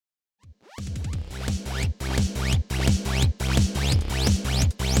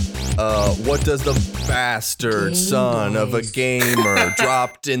what does the bastard son of a gamer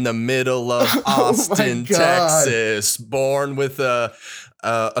dropped in the middle of Austin, Texas, born with a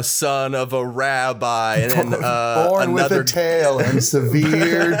son of a rabbi, and then born with a tail and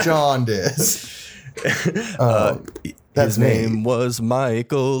severe jaundice. His name was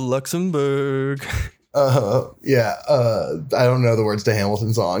Michael Luxembourg. I don't know the words to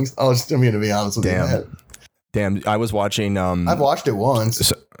Hamilton songs. I'm going to be honest with you, man. Damn, I was watching. I've watched it once.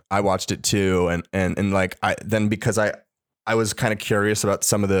 So I watched it too, and like because I was kind of curious about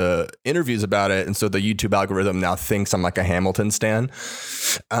some of the interviews about it, and so the YouTube algorithm now thinks I'm like a Hamilton stan.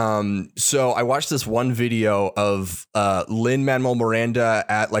 So I watched this one video of Lin-Manuel Miranda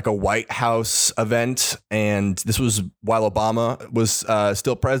at like a White House event, and this was while Obama was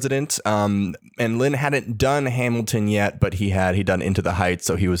still president. And Lin hadn't done Hamilton yet, but he'd done Into the Heights,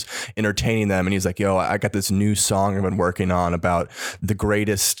 so he was entertaining them, and he's like, "Yo, I got this new song I've been working on about the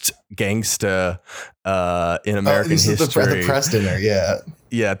greatest gangsta in American history." The press dinner,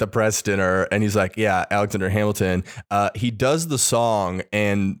 at the press dinner, and he's like, "Yeah, Alexander Hamilton." He does the song,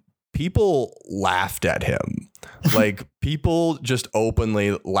 and people laughed at him. Like, people just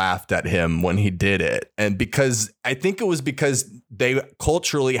openly laughed at him when he did it, and I think it was because they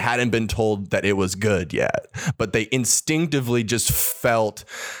culturally hadn't been told that it was good yet, but they instinctively just felt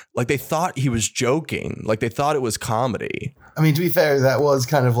like they thought he was joking, like they thought it was comedy. I mean, to be fair, that was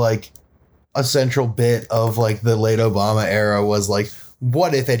kind of like a central bit of like the late Obama era was like,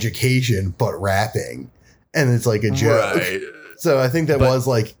 what if education but rapping? And it's like a joke. Right. So I think that was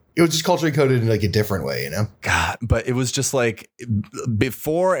like, it was just culturally coded in like a different way, you know? God, but it was just like,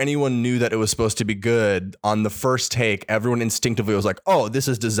 before anyone knew that it was supposed to be good, on the first take, everyone instinctively was like, oh, this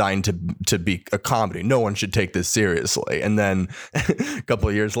is designed to be a comedy. No one should take this seriously. And then a couple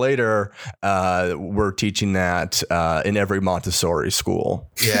of years later, we're teaching that in every Montessori school.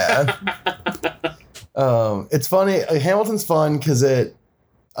 Yeah. It's funny. Hamilton's fun because it's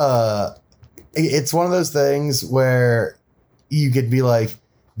one of those things where you could be like,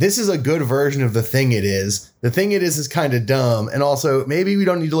 this is a good version of the thing it is. The thing it is kind of dumb. And also, maybe we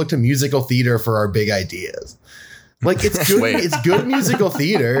don't need to look to musical theater for our big ideas. Like, it's good. It's good musical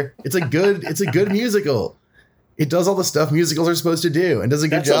theater. It's a good musical. It does all the stuff musicals are supposed to do and does a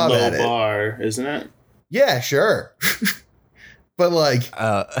good job at it. That's a low bar, isn't it? Yeah, sure. But like,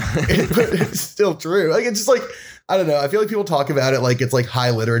 it's still true. Like, it's just like, I don't know. I feel like people talk about it like it's like high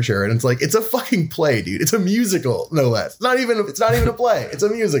literature, and it's like, it's a fucking play, dude. It's a musical, no less. It's not even a play. It's a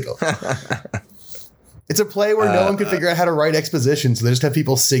musical. It's a play where no one can figure out how to write exposition, so they just have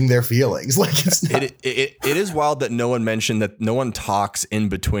people sing their feelings. Like, it's not. It is wild that no one mentioned that no one talks in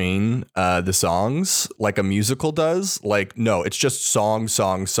between the songs like a musical does. Like, no, it's just song for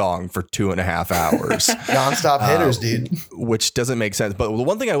 2.5 hours. Nonstop hitters, dude. Which doesn't make sense. But the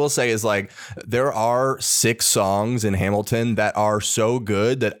one thing I will say is, like, there are 6 songs in Hamilton that are so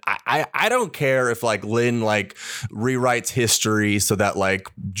good that I don't care if like Lin like rewrites history so that like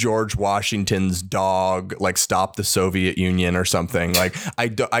George Washington's dog like stop the Soviet Union or something. Like, I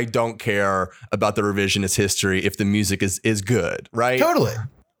don't care about the revisionist history if the music is good, right? Totally.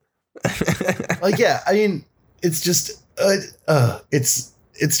 Like, yeah, I mean, it's just it's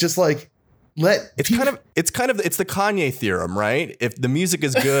just like, it's the Kanye theorem, right? If the music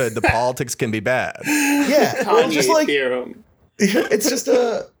is good, the politics can be bad. Yeah, Kanye just like theorem.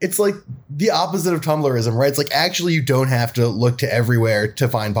 It's like the opposite of Tumblrism, right? It's like, actually, you don't have to look to everywhere to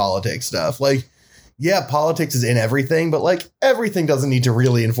find politics stuff. Like, yeah, politics is in everything, but like, everything doesn't need to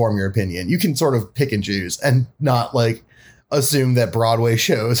really inform your opinion. You can sort of pick and choose and not like assume that Broadway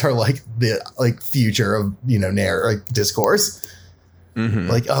shows are like the like future of, you know, discourse. Mm-hmm.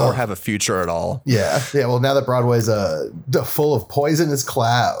 Like, or have a future at all. Yeah. Well, now that Broadway's full of poisonous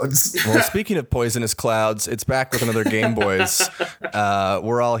clouds. Well, speaking of poisonous clouds, it's back with another Game Boys.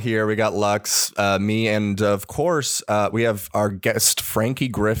 We're all here. We got Lux, me, and of course, we have our guest Frankie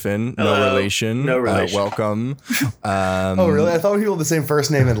Griffin. Hello. No relation. Welcome. Oh, really? I thought people had the same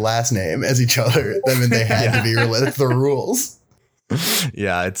first name and last name as each other. I mean, they had to be related. That's the rules.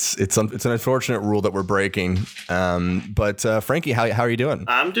 Yeah, it's an unfortunate rule that we're breaking. But Frankie, how are you doing?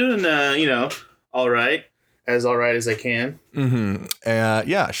 I'm doing, all right as I can. Mm-hmm.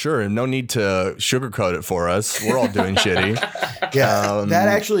 Yeah, sure. No need to sugarcoat it for us. We're all doing shitty. Yeah, that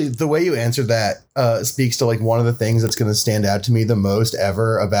actually, the way you answered that speaks to like one of the things that's going to stand out to me the most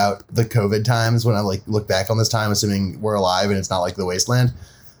ever about the COVID times when I like look back on this time, assuming we're alive and it's not like the wasteland.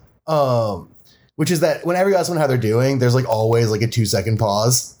 Which is that whenever you ask someone how they're doing, there's like always like a 2-second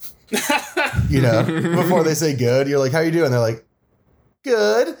pause, you know, before they say good. You're like, how are you doing? They're like,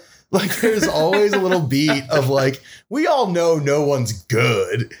 good. Like there's always a little beat of like, we all know no one's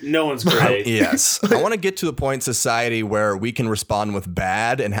good. No one's great. Yes. I want to get to the point in society where we can respond with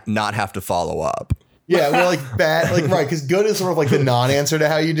bad and not have to follow up. Yeah, we're like bad, like right, because good is sort of like the non-answer to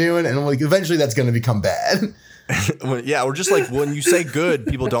how you doing, and like eventually that's going to become bad. Yeah, or just like when you say good,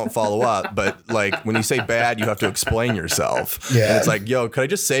 people don't follow up. But like when you say bad, you have to explain yourself. Yeah. And it's like, yo, could I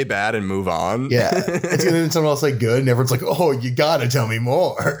just say bad and move on? Yeah. It's going to be someone else like good, and everyone's like, oh, you got to tell me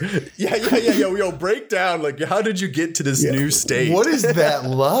more. Yeah. Yo, break down. Like, how did you get to this new state? What is that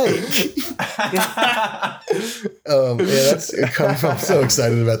like? I'm so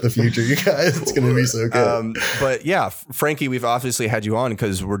excited about the future, you guys. It's going to be so good. But yeah, Frankie, we've obviously had you on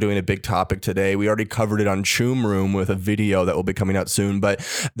because we're doing a big topic today. We already covered it on Choom Room with a video that will be coming out soon. But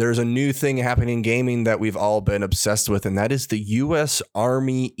there's a new thing happening in gaming that we've all been obsessed with, and that is the U.S.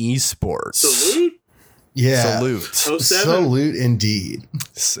 Army esports. Salute. Yeah. Salute. 07. Salute indeed.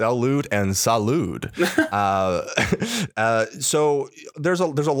 Salute and salute. So there's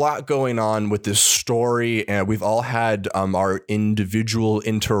a lot going on with this story, and we've all had our individual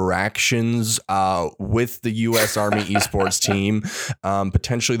interactions with the U.S. Army esports team.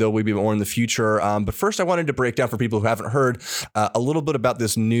 Potentially, there will be more in the future. But first, I wanted to break down for people who haven't heard a little bit about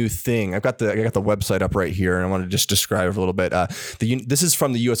this new thing. I got the website up right here, and I want to just describe it a little bit. This is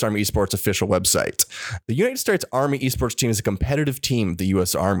from the U.S. Army esports official website. The United States Army esports team is a competitive team of the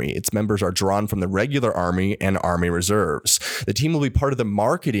U.S. Army. Its members are drawn from the regular Army and Army Reserves. The team will be part of the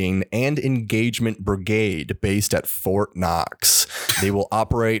Marketing and Engagement Brigade based at Fort Knox. They will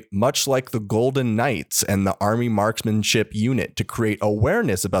operate much like the Golden Knights and the Army Marksmanship Unit to create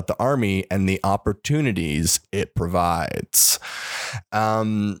awareness about the Army and the opportunities it provides.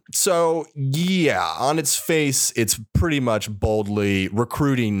 So, yeah, on its face, it's pretty much boldly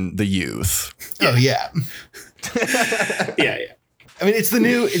recruiting the youth. Oh, yeah. Yeah. I mean, it's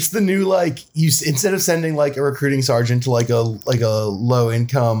the new like you instead of sending like a recruiting sergeant to like a low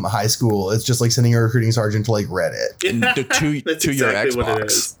income high school, it's just like sending a recruiting sergeant to like Reddit. to your exactly what it Xbox.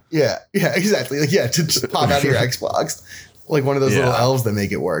 is. Yeah, exactly. Like to just pop out of your Xbox, like one of those little elves that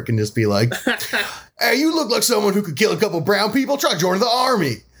make it work, and just be like, "Hey, you look like someone who could kill a couple brown people. Try joining the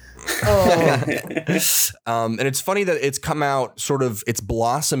army." And it's funny that it's come out it's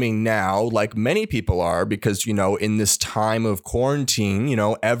blossoming now, like many people are, because, in this time of quarantine,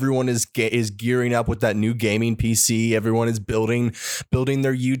 everyone is gearing up with that new gaming PC. Everyone is building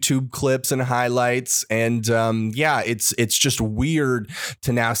their YouTube clips and highlights. And it's just weird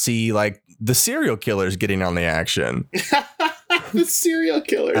to now see like the serial killers getting on the action. The serial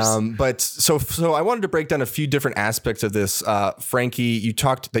killers. But so I wanted to break down a few different aspects of this. Frankie, you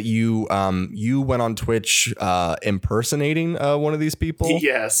talked that you went on Twitch impersonating one of these people.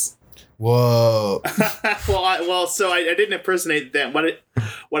 Yes. Whoa. So I didn't impersonate them.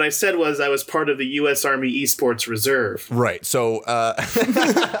 What I said was I was part of the U.S. Army Esports Reserve. Right. So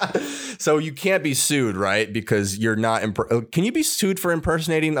so you can't be sued, right? Because you're not. Can you be sued for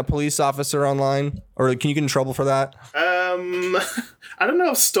impersonating a police officer online, or can you get in trouble for that? I don't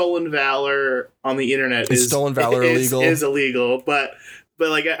know if stolen valor on the internet is stolen valor illegal. Is illegal, but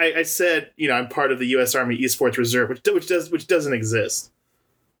like I said, I'm part of the U.S. Army Esports Reserve, which doesn't exist.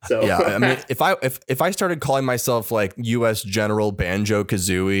 So yeah, I mean, if I started calling myself like U.S. General Banjo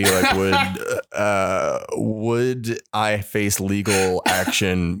Kazooie, like would I face legal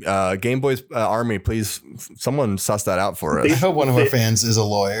action? Game Boy's Army, please, someone suss that out for us. I hope one of our fans is a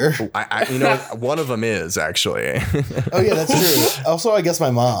lawyer. One of them is actually. Oh yeah, that's true. Also, I guess my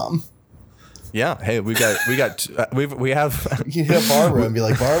mom. Yeah. Hey, we have. You can hit up Barbara and be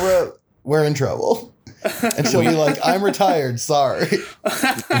like, Barbara, we're in trouble. And she'll be like, I'm retired. Sorry.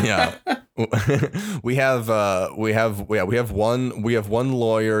 Yeah. We have one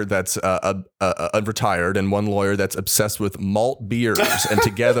lawyer that's retired and one lawyer that's obsessed with malt beers, and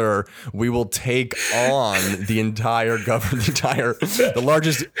together we will take on the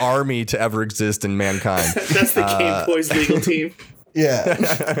largest army to ever exist in mankind. That's the Game Boys legal team. Yeah,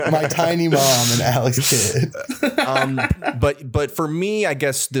 my tiny mom and Alex Kidd. But for me, I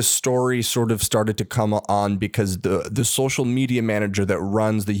guess this story sort of started to come on because the social media manager that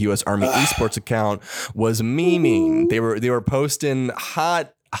runs the U.S. Army esports account was memeing. They were posting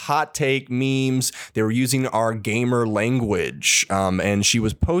hot take memes. They were using our gamer language, and she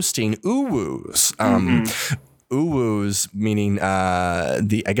was posting uwoos. Uwoos meaning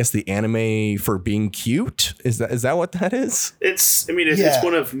the anime for being cute. Is that what that is? It's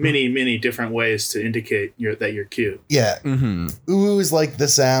one of many different ways to indicate that you're cute. Yeah. Mm-hmm. Uwu is like the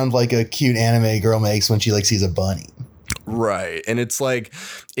sound like a cute anime girl makes when she like sees a bunny. Right. And it's like,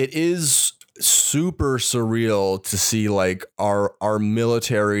 it is super surreal to see like our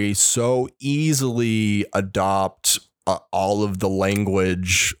military so easily adopt all of the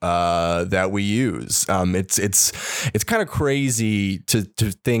language that we use. It's kind of crazy to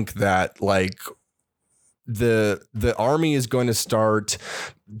think that like the Army is going to start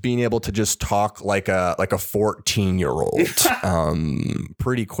being able to just talk like a 14-year-old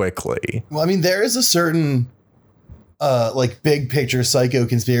pretty quickly. Well, I mean, there is a certain like big picture psycho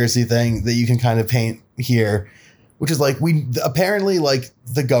conspiracy thing that you can kind of paint here, which is like we apparently like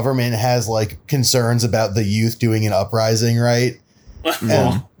the government has like concerns about the youth doing an uprising, right?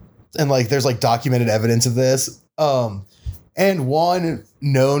 And like there's like documented evidence of this. And one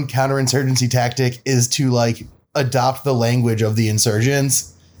known counterinsurgency tactic is to like adopt the language of the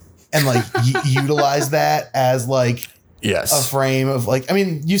insurgents and like utilize that as like a frame of like, I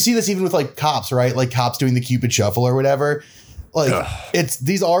mean, you see this even with like cops, right? Like cops doing the Cupid shuffle or whatever. Like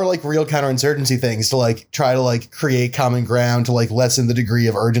these are like real counterinsurgency things to like try to like create common ground to like lessen the degree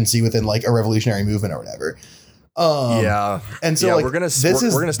of urgency within like a revolutionary movement or whatever. And so like, we're gonna start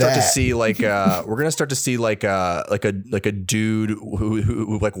to see like we're gonna start to see like a dude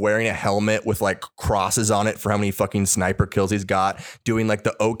who like wearing a helmet with like crosses on it for how many fucking sniper kills he's got, doing like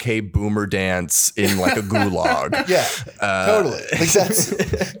the OK Boomer dance in like a gulag. Yeah, totally. Like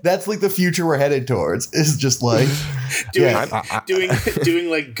that's like the future we're headed towards. Is just like doing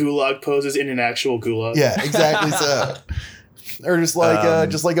like gulag poses in an actual gulag. Yeah, exactly. So. Or just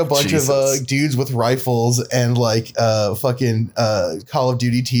like a bunch of dudes with rifles and like fucking Call of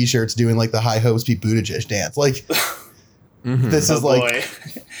Duty t-shirts doing like the High Hopes Pete Buttigieg dance. Like this is like boy.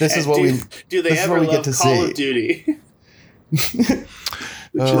 This is what do they ever love Call of Duty?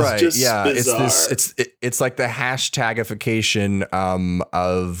 Right. Just yeah. bizarre. It's like the hashtagification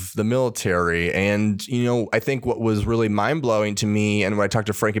of the military. And, you know, I think what was really mind blowing to me and what I talked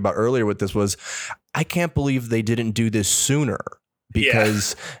to Frankie about earlier with this was I can't believe they didn't do this sooner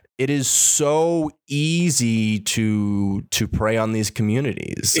because it is so easy to prey on these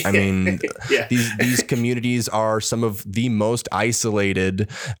communities. I mean, these communities are some of the most isolated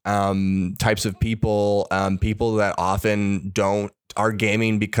types of people, people that often are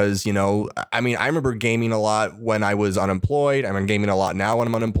gaming because, you know, I mean, I remember gaming a lot when I was unemployed. I'm gaming a lot now when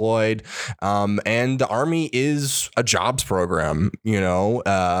I'm unemployed. And the Army is a jobs program, you know,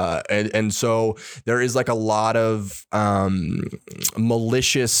 and so there is like a lot of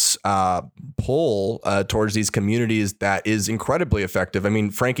malicious pull towards these communities that is incredibly effective. I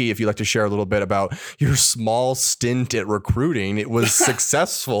mean, Frankie, if you'd like to share a little bit about your small stint at recruiting, it was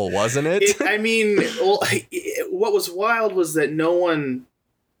successful, wasn't it? What was wild was that no one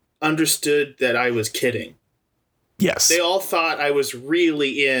understood that I was kidding. Yes. They all thought I was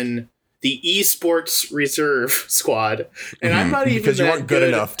really in the esports reserve squad. And I'm not even because you that weren't good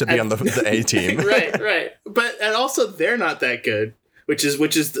enough to be on the A team. Right. And also they're not that good, which is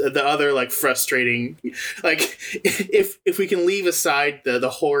the other like frustrating, like if we can leave aside the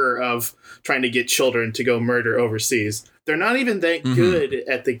horror of trying to get children to go murder overseas, they're not even that good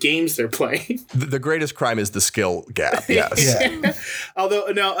at the games they're playing. The greatest crime is the skill gap. Yes. Yeah. Although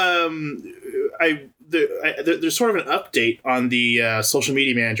there's sort of an update on the social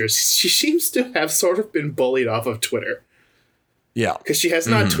media manager. She seems to have sort of been bullied off of Twitter. Yeah, because she has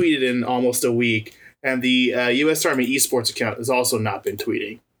not tweeted in almost a week, and the U.S. Army esports account has also not been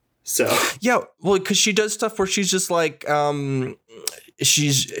tweeting. So yeah, well, because she does stuff where she's just like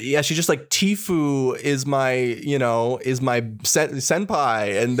she's just like Tifu is my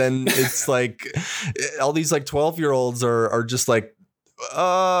senpai, and then it's like all these like 12-year-olds are just like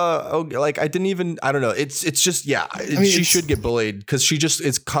like I don't know. It's just she should get bullied because she just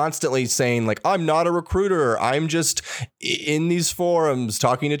is constantly saying like I'm not a recruiter. I'm just in these forums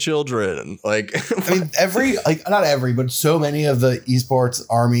talking to children. Like I mean, not every, but so many of the esports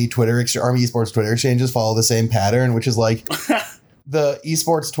Army esports Twitter exchanges follow the same pattern, which is like the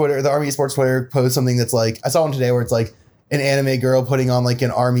Army esports Twitter posts something that's like I saw one today where it's like an anime girl putting on like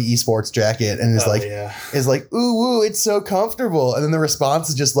an Army esports jacket and is like, ooh, woo, it's so comfortable. And then the response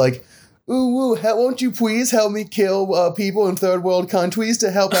is just like, ooh, woo, won't you please help me kill people in third world countries to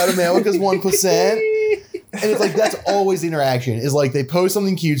help out America's 1%? And it's like, that's always the interaction is like they post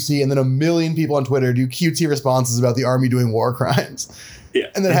something cutesy and then a million people on Twitter do cutesy responses about the Army doing war crimes.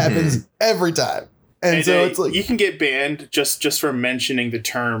 Yeah. And that happens every time. And so it's like, you can get banned just for mentioning the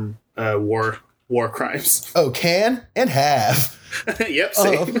term war crimes. Oh, can and have. Yep.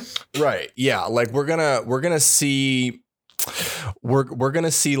 Same. Right. Yeah. Like we're gonna see we're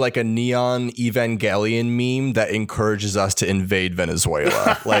gonna see like a neon Evangelion meme that encourages us to invade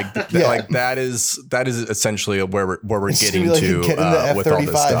Venezuela. Like that is essentially where we're getting like, to get in the with all this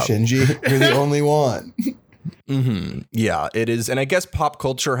F-35, stuff. Shinji. You're the only one. Yeah, it is. And I guess pop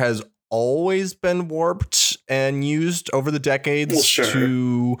culture has always been warped and used over the decades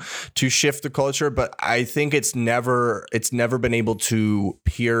to shift the culture, but I think it's never been able to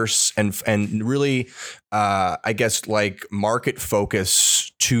pierce and really I guess like market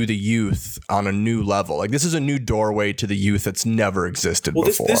focus to the youth on a new level. Like this is a new doorway to the youth that's never existed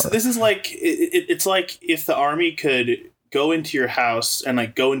before. This is like it's like if the army could go into your house and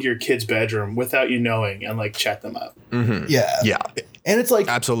like go into your kid's bedroom without you knowing and like chat them up. Yeah. And it's like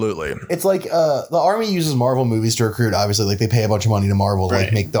absolutely. It's like the army uses Marvel movies to recruit. Obviously, like they pay a bunch of money to Marvel to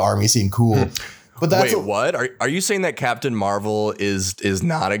like make the army seem cool. But that's what are you saying that Captain Marvel is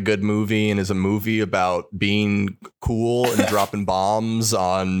not a good movie and is a movie about being cool and dropping bombs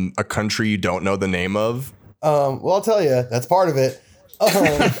on a country you don't know the name of? Well, I'll tell you, that's part of it.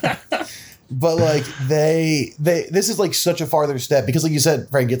 But like this is like such a farther step because like you said,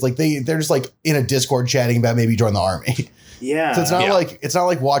 Frank, it's like they're just like in a Discord chatting about maybe join the army. Yeah. So it's not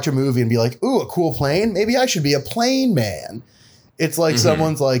like watch a movie and be like, ooh, a cool plane. Maybe I should be a plane man. It's like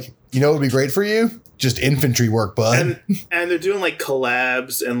someone's like, you know, what would be great for you? Just infantry work, bud. And they're doing like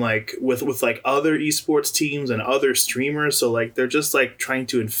collabs and like with like other esports teams and other streamers. So like they're just like trying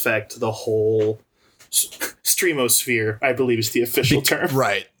to infect the whole streamosphere, I believe is the official term.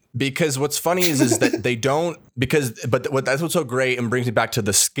 Right. Because what's funny is that they don't that's what's so great and brings me back to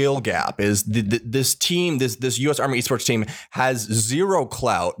the skill gap is this team, this U.S. Army esports team has zero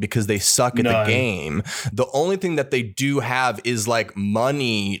clout because they suck at the game. The only thing that they do have is like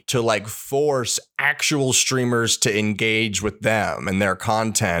money to like force actual streamers to engage with them and their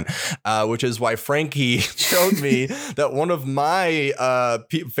content, which is why Frankie showed me that one of my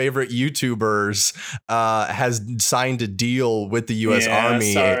favorite YouTubers has signed a deal with the U.S.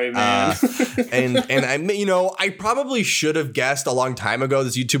 Army. Sorry, man. and I, you know, I probably should have guessed a long time ago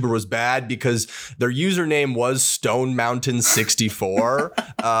this YouTuber was bad because their username was Stone Mountain 64.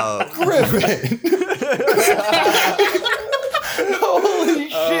 Griffin. Holy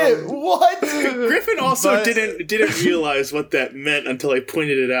shit! What? Griffin also didn't realize what that meant until I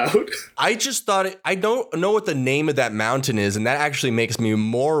pointed it out. I just thought I don't know what the name of that mountain is, and that actually makes me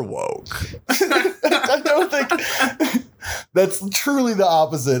more woke. I don't think that's truly the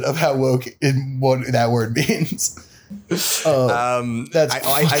opposite of how woke in what that word means. That's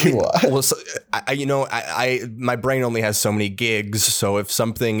fucking wild. Well, so, my brain only has so many gigs. So if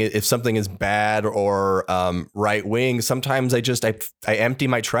something is bad or right wing, sometimes I empty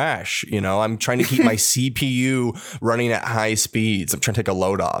my trash. You know, I'm trying to keep my CPU running at high speeds. I'm trying to take a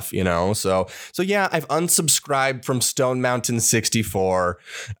load off. You know, so yeah, I've unsubscribed from Stone Mountain 64.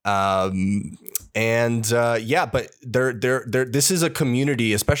 But this is a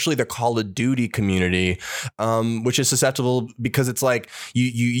community, especially the Call of Duty community, which is susceptible because it's like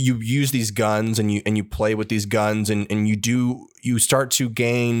you use these guns and you play with these guns and you start to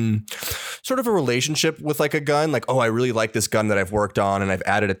gain sort of a relationship with like a gun. Like, oh, I really like this gun that I've worked on and I've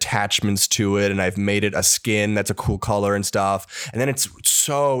added attachments to it and I've made it a skin that's a cool color and stuff. And then it's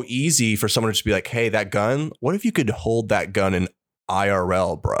so easy for someone to just be like, hey, that gun, what if you could hold that gun in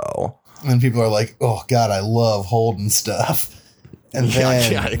IRL, bro? And people are like, oh God, I love holding stuff. And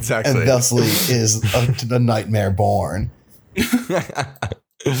then, yeah, exactly. And thusly is a nightmare born.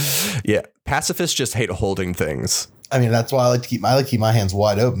 Yeah. Pacifists just hate holding things. I mean, that's why I like to keep my hands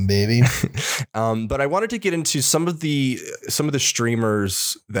wide open, baby. But I wanted to get into some of the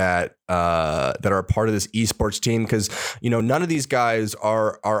streamers that are a part of this esports team because you know none of these guys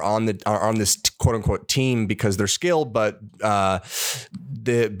are on this quote unquote team because they're skilled, but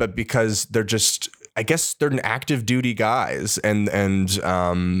because they're just. I guess they're an active duty guys and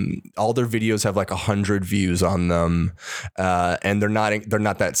all their videos have like 100 views on them. And they're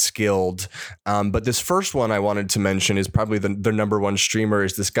not that skilled. But this first one I wanted to mention is probably their number one streamer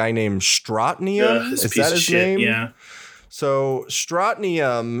is this guy named Stratnium. Is that his name? Yeah. So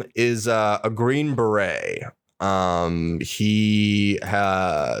Stratnium is a Green Beret. He's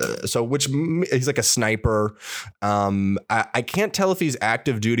like a sniper. I can't tell if he's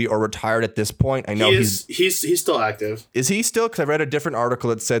active duty or retired at this point. I know he's still active. Is he still? Because I read a different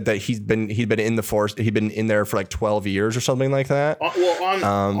article that said that he'd been in the force. He'd been in there for like 12 years or something like that.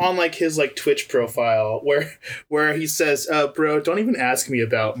 On like his like Twitch profile where he says, bro, don't even ask me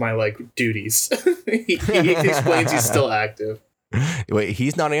about my like duties. he explains he's still active. Wait,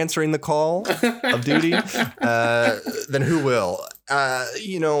 he's not answering the call of duty? Then who will?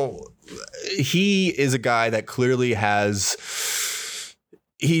 You know, he is a guy that clearly has.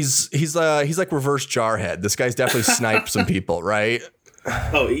 He's like reverse Jarhead. This guy's definitely sniped some people, right?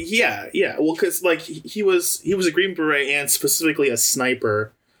 Oh yeah. Well, because like he was a Green Beret and specifically a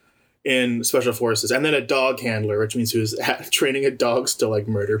sniper in Special Forces, and then a dog handler, which means he was training dogs to like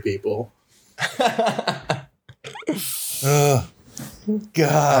murder people.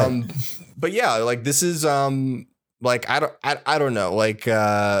 God. But yeah, like this is like I don't know, like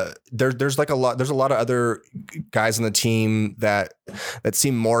there's like there's a lot of other guys on the team that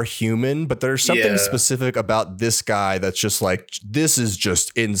seem more human, but there's something specific about this guy that's just like, this is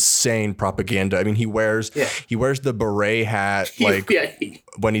just insane propaganda. I mean, he wears the beret hat like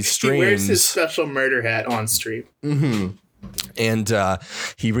when he streams. He wears his special murder hat on stream. Mm-hmm. And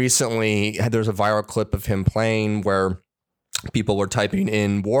he recently there's a viral clip of him playing where people were typing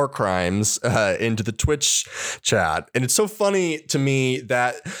in war crimes into the Twitch chat. And it's so funny to me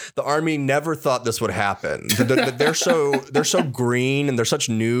that the army never thought this would happen. They're so green and they're such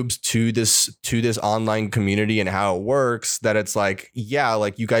noobs to this online community and how it works that it's like, yeah,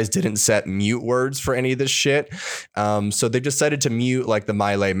 like you guys didn't set mute words for any of this shit. So they decided to mute like the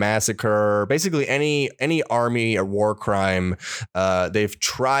My Lai massacre, basically any army or war crime. They've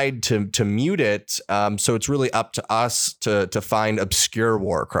tried to mute it. So it's really up to us to find obscure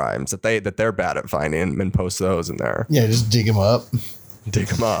war crimes that they're bad at finding and post those in there. Yeah, just dig them up.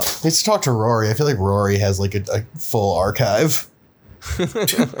 Let's talk to Rory. I feel like Rory has like a full archive.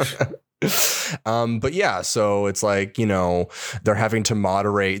 But yeah, so it's like, you know, they're having to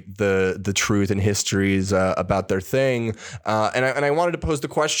moderate the truth and histories about their thing. And I wanted to pose the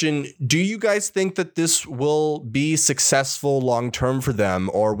question, do you guys think that this will be successful long term for them,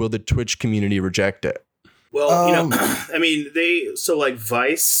 or will the Twitch community reject it? Well, you know, I mean, like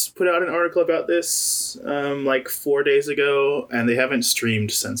Vice put out an article about this like 4 days ago, and they haven't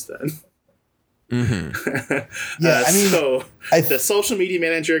streamed since then. Mm-hmm. Yeah, I mean, so the social media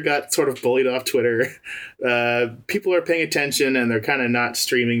manager got sort of bullied off Twitter. People are paying attention, and they're kind of not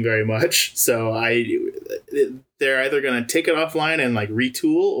streaming very much. So they're either going to take it offline and like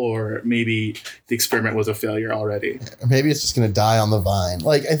retool, or maybe the experiment was a failure already. Or maybe it's just going to die on the vine.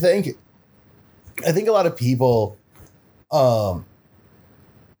 Like I think a lot of people have,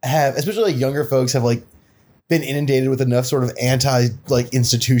 especially like younger folks, have like been inundated with enough sort of anti like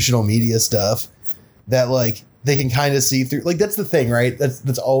institutional media stuff that like they can kind of see through. Like that's the thing, right?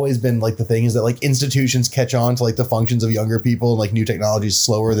 That's always been like the thing, is that like institutions catch on to like the functions of younger people and like new technologies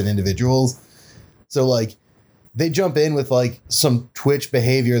slower than individuals. So like they jump in with like some Twitch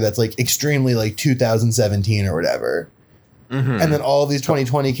behavior that's like extremely like 2017 or whatever. Mm-hmm. And then all of these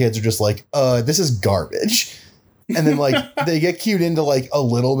 2020 kids are just like, this is garbage. And then like they get cued into like a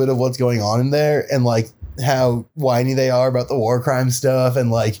little bit of what's going on in there, and like how whiny they are about the war crime stuff,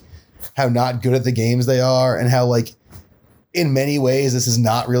 and like how not good at the games they are, and how like in many ways this is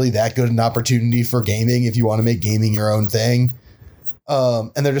not really that good an opportunity for gaming if you want to make gaming your own thing.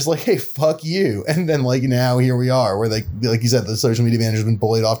 And they're just like, hey, fuck you. And then like now here we are, where like you said, the social media manager's been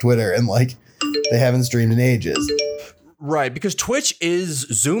bullied off Twitter, and like they haven't streamed in ages. Right, because Twitch is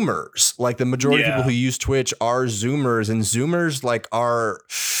Zoomers. Like the majority of people who use Twitch are Zoomers, and Zoomers like are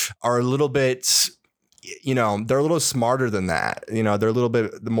a little bit, you know, they're a little smarter than that. You know, they're a little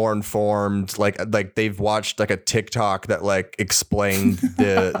bit more informed. Like they've watched like a TikTok that like explained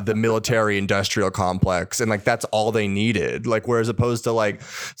the military industrial complex, and like that's all they needed. Like whereas opposed to like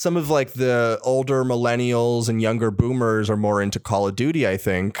some of like the older millennials and younger boomers are more into Call of Duty, I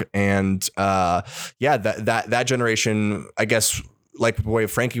think. And that generation, I guess, like the way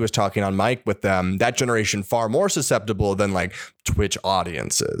Frankie was talking on mic with them, that generation far more susceptible than like Twitch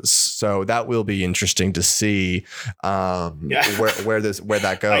audiences. So that will be interesting to see where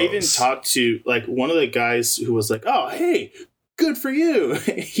that goes. I even talked to like one of the guys who was like, "Oh, hey, good for you."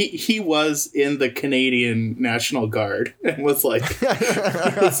 He was in the Canadian National Guard and was like,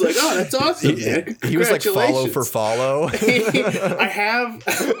 "Oh, that's awesome." He was like follow for follow. I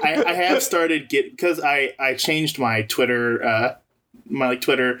have started because I changed my Twitter. My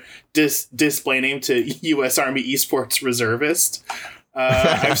Twitter display name to U.S. Army Esports Reservist.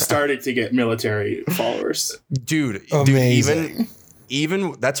 I've started to get military followers. Dude,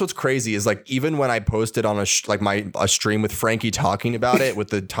 even that's what's crazy is like even when I posted on a stream with Frankie talking about it with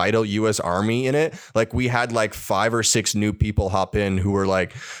the title U.S. Army in it, like we had like 5 or 6 new people hop in who were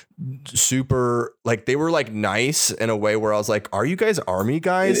like super, like they were like nice in a way where I was like, are you guys Army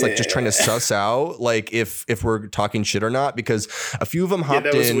guys? Like just trying to suss out like if we're talking shit or not, because a few of them hopped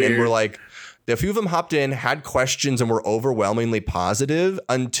in and were like, A few of them hopped in, had questions, and were overwhelmingly positive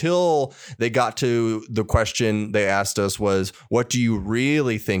until they got to the question they asked us was, what do you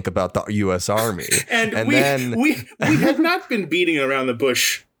really think about the U.S. Army? And then we have not been beating around the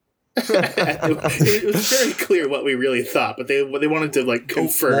bush. It was very clear what we really thought, but they wanted to like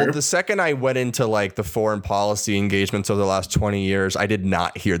confirm. Well, the second I went into like the foreign policy engagements over the last 20 years, I did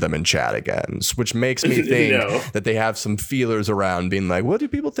not hear them in chat again, which makes me think that they have some feelers around being like, what do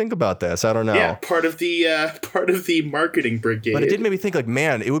people think about this? I don't know. Yeah, part of the marketing brigade. But it did make me think like,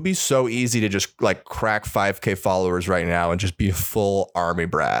 man, it would be so easy to just like crack 5K followers right now and just be a full army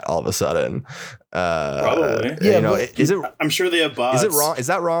brat all of a sudden. Probably. Yeah, you know, but is it? I'm sure they have bots. Is it wrong? Is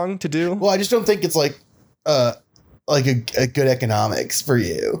that wrong to do? Well, I just don't think it's like a good economics for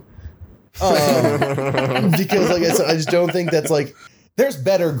you. Because like I said, I just don't think that's like, there's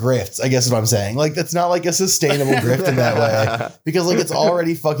better grifts, I guess is what I'm saying. Like, that's not like a sustainable grift in that way, because like it's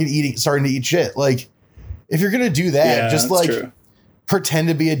already fucking starting to eat shit. Like, if you're going to do that, just like true. Pretend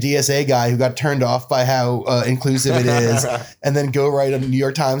to be a DSA guy who got turned off by how inclusive it is, and then go write a New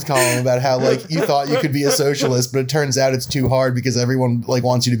York Times column about how like you thought you could be a socialist, but it turns out it's too hard because everyone like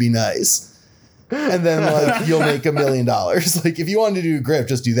wants you to be nice. And then like you'll make $1 million. Like, if you wanted to do a grift,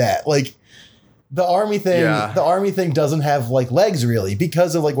 just do that. Like, the army thing doesn't have like legs really,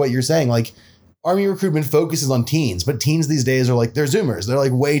 because of like what you're saying. Like, army recruitment focuses on teens, but teens these days are like, they're Zoomers. They're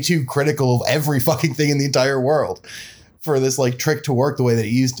like way too critical of every fucking thing in the entire world for this like trick to work the way that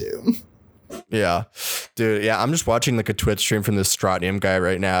it used to. Yeah, dude. Yeah, I'm just watching like a Twitch stream from this Strontium guy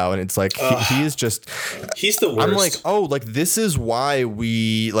right now, and it's like he is just. He's the worst. I'm like, oh, like this is why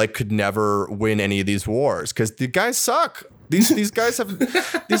we like could never win any of these wars, because the guys suck. These guys have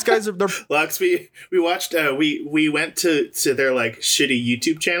they're Lux, we watched we went to their like shitty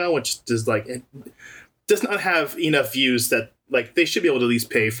YouTube channel, which does like it does not have enough views that like they should be able to at least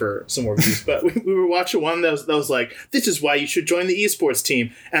pay for some more views. But we were watching one that was like, this is why you should join the esports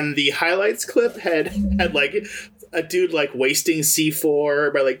team, and the highlights clip had like a dude like wasting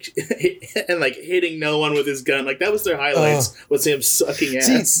C4 by like and like hitting no one with his gun. Like, that was their highlights, was him sucking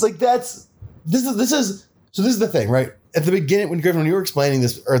ass. See, like this is the thing, right? At the beginning, when Griffin, when you were explaining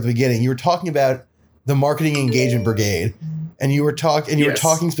this, or at the beginning, you were talking about the marketing engagement brigade, and you were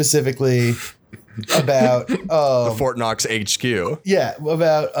talking specifically about the Fort Knox HQ. Yeah,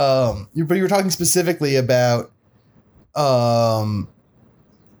 about but you were talking specifically about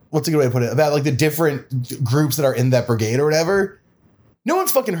what's a good way to put it? About like the different groups that are in that brigade or whatever. No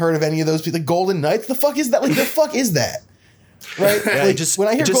one's fucking heard of any of those people. Like Golden Knights, the fuck is that? Like, the fuck is that? Right? Yeah, like, when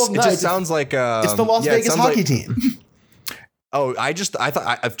I hear Golden Knights, it just sounds like it's the Las Vegas hockey team. Oh, I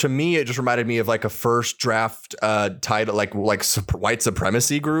thought to me it just reminded me of like a first draft title, like white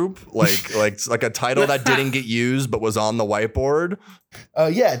supremacy group, like a title that didn't get used but was on the whiteboard.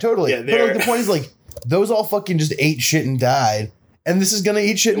 Yeah, totally. Yeah, but like the point is, like, those all fucking just ate shit and died, and this is gonna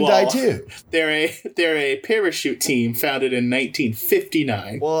eat shit and die too. They're a parachute team founded in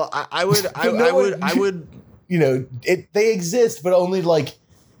 1959. Well, I would. You know, they exist, but only like.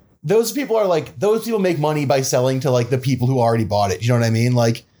 Those people make money by selling to like the people who already bought it. You know what I mean?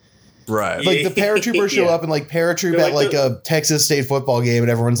 Like, right. Like the paratroopers show up and like paratroop at like a Texas State football game,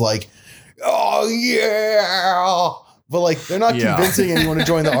 and everyone's like, "Oh yeah!" But like, they're not convincing anyone to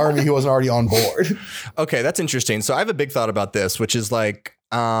join the army who wasn't already on board. Okay, that's interesting. So I have a big thought about this, which is like,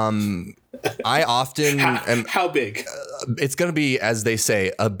 I often am. How big? It's going to be, as they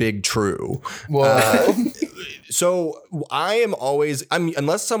say, a big true. Well. So I am always,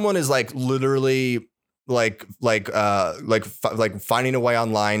 unless someone is like literally like finding a way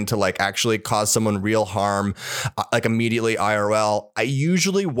online to like actually cause someone real harm, like immediately IRL. I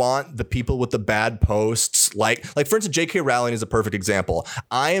usually want the people with the bad posts, like for instance, J.K. Rowling is a perfect example.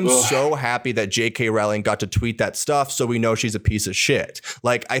 I am so happy that J.K. Rowling got to tweet that stuff, so we know she's a piece of shit.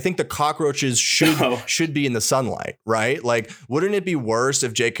 Like, I think the cockroaches should be in the sunlight, right? Like, wouldn't it be worse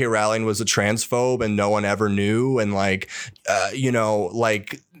if J.K. Rowling was a transphobe and no one ever knew, and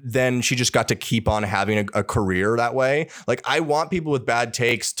then she just got to keep on having a career that way. Like, I want people with bad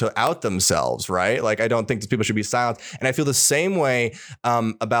takes to out themselves, right? Like, I don't think that people should be silent. And I feel the same way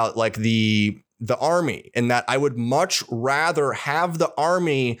about like the army, in that I would much rather have the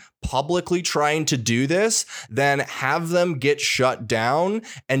army publicly trying to do this than have them get shut down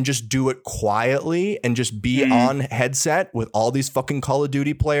and just do it quietly and just be on headset with all these fucking Call of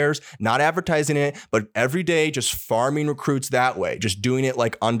Duty players, not advertising it, but every day just farming recruits that way, just doing it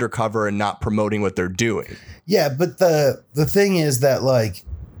like undercover and not promoting what they're doing. Yeah, but the thing is that like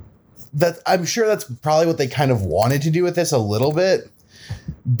that I'm sure that's probably what they kind of wanted to do with this a little bit,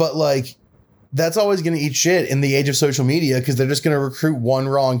 but like that's always going to eat shit in the age of social media, because they're just going to recruit one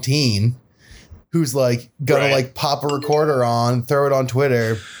wrong teen who's like gonna Right. like pop a recorder on, throw it on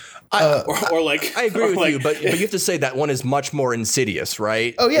Twitter. Or like I agree or with like- you, but you have to say that one is much more insidious,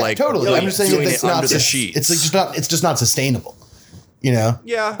 right? Oh yeah, Like, totally. like I'm just saying doing that it's it not under the just, sheets. it's like it's just not sustainable. You know?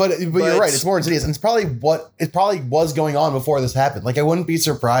 Yeah, But you're right, it's more insidious, and it's probably what it probably was going on before this happened. Like I wouldn't be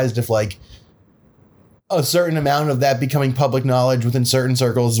surprised if like a certain amount of that becoming public knowledge within certain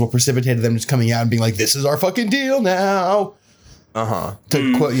circles is what precipitated them just coming out and being like, "This is our fucking deal now." To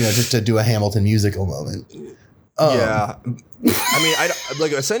quote, just to do a Hamilton musical moment. Yeah. I mean,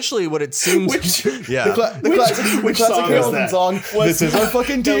 like essentially what it seems. Yeah. The classic song is Hamilton that? song. This is our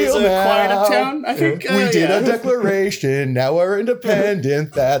fucking That was deal a now. Quiet Uptown, I think. We did yeah. a declaration. Now we're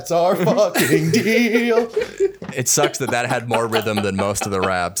independent. That's our fucking deal. It sucks that had more rhythm than most of the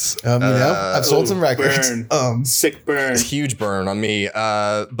raps. I've sold some records. Burn. Sick burn. It's a huge burn on me.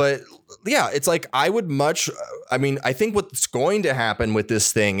 But yeah, it's like I think what's going to happen with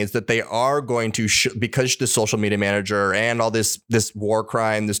this thing is that they are going to, because the social media manager and all this war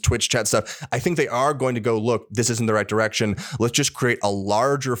crime, this Twitch chat stuff, I think they are going to go, look, this isn't the right direction. Let's just create a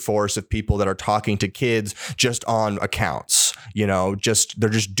larger force of people that are talking to kids just on accounts, they're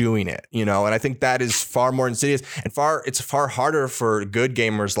just doing it, and I think that is far more insidious and it's far harder for good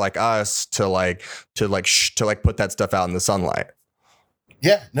gamers like us to put that stuff out in the sunlight.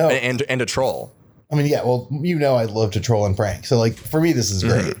 Yeah, no. And to troll. I mean, yeah, well, I love to troll and prank. So like for me this is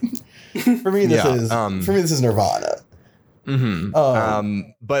great. For me this is Nirvana.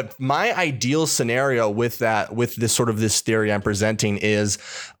 But my ideal scenario with this theory I'm presenting is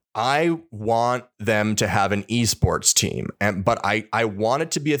I want them to have an esports team, but I want it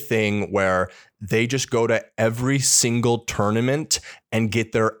to be a thing where they just go to every single tournament and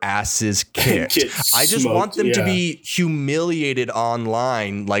get their asses kicked. I just want them to be humiliated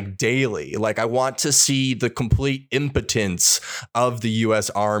online like daily. Like I want to see the complete impotence of the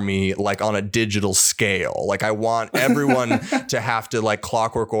US Army like on a digital scale. Like I want everyone to have to like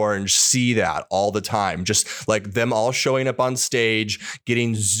Clockwork Orange see that all the time. Just like them all showing up on stage,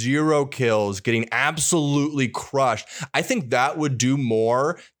 getting 0 kills, getting absolutely crushed. I think that would do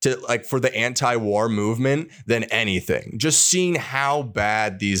more to like for the anti-war movement than anything. Just seeing how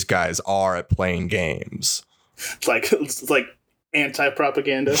bad these guys are at playing games. It's like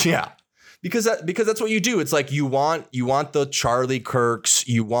anti-propaganda. Yeah. Because that's what you do. It's like you want the Charlie Kirks,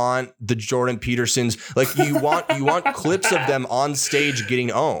 you want the Jordan Petersons, like you want clips of them on stage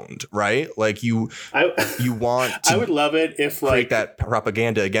getting owned, right? Like you want to I would love it if create like that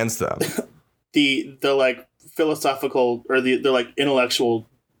propaganda against them. the like philosophical or the like intellectual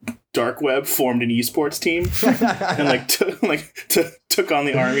dark web formed an esports team and took on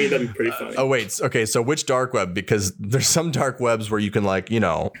the army. That'd be pretty funny. Oh wait, okay. So which dark web? Because there's some dark webs where you can buy a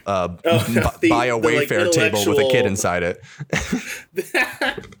Wayfair table with a kid inside it.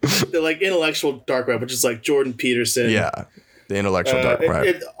 The like intellectual dark web, which is like Jordan Peterson. Yeah, the intellectual dark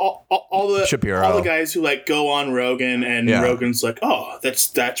web. All the Shapiro. all the guys who like go on Rogan and Rogan's like, oh,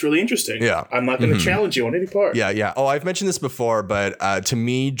 that's really interesting. Yeah, I'm not going to challenge you on any part. Yeah. Oh, I've mentioned this before, but to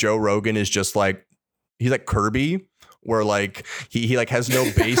me, Joe Rogan is just like he's like Kirby. Where like he like has no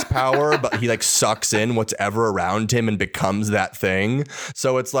base power, but he like sucks in what's ever around him and becomes that thing.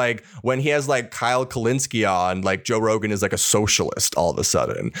 So it's like when he has like Kyle Kalinske on, like Joe Rogan is like a socialist all of a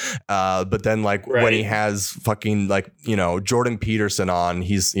sudden. But then like when he has fucking like, Jordan Peterson on,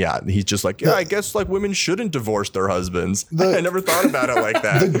 he's just like, I guess like women shouldn't divorce their husbands. I never thought about it like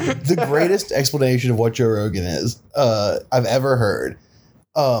that. The greatest explanation of what Joe Rogan is I've ever heard.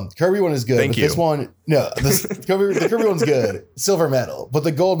 Kirby one is good. Thank but you. This one, no, the Kirby one's good. Silver medal, but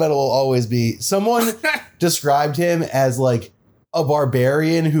the gold medal will always be. Someone described him as like a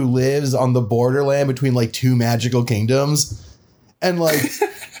barbarian who lives on the borderland between like 2 magical kingdoms, and like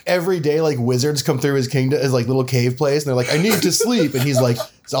every day like wizards come through his kingdom, his like little cave place, and they're like, I need to sleep, and he's like,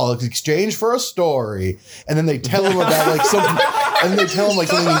 it's all exchange for a story, and then they tell him about like something, and they tell him like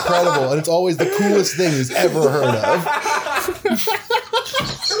something incredible, and it's always the coolest thing he's ever heard of.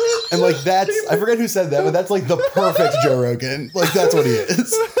 And like I forget who said that, but that's like the perfect Joe Rogan. Like that's what he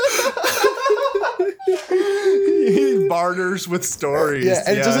is. He barters with stories. Yeah,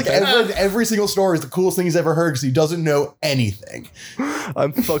 and it's just like every single story is the coolest thing he's ever heard because he doesn't know anything.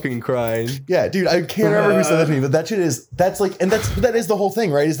 I'm fucking crying. Yeah, dude, I can't remember who said that to me, but that is the whole thing,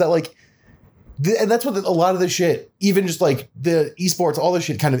 right? Is that like, and that's what a lot of the shit, even just like the esports, all this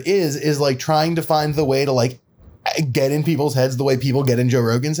shit kind of is like trying to find the way to like get in people's heads the way people get in Joe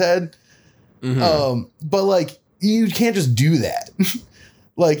Rogan's head. But like you can't just do that.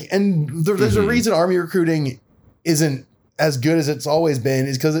 Like, and there's a reason army recruiting isn't as good as it's always been,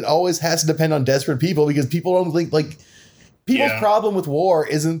 is because it always has to depend on desperate people, because people don't think like people's Yeah. problem with war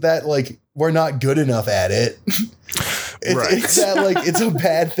isn't that like we're not good enough at it. Right. It's that like it's a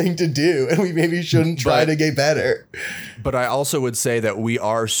bad thing to do, and we maybe shouldn't try to get better. But I also would say that we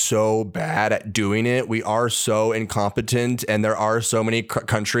are so bad at doing it. We are so incompetent, and there are so many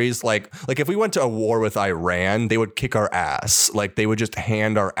countries like if we went to a war with Iran, they would kick our ass. Like they would just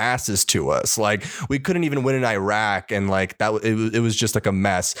hand our asses to us. Like we couldn't even win in Iraq, and like that it was just like a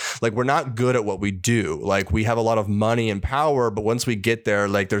mess. Like we're not good at what we do. Like we have a lot of money and power, but once we get there,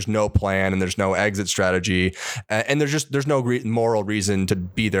 like there's no plan and there's no exit strategy, and there's no moral reason to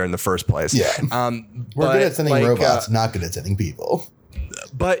be there in the first place. Yeah. We're good at sending like, robots, not good at sending people.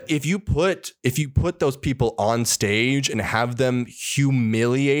 But if you put those people on stage and have them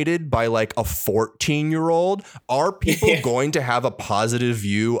humiliated by like a 14-year-old, are people going to have a positive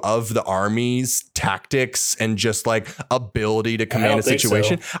view of the Army's tactics and just like ability to command a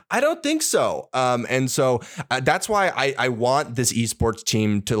situation? I don't think so. And so that's why I want this esports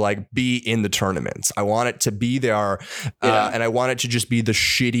team to like be in the tournaments. I want it to be there, and I want it to just be the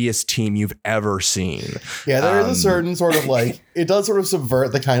shittiest team you've ever seen. Yeah, there is a certain sort of like, it does sort of subvert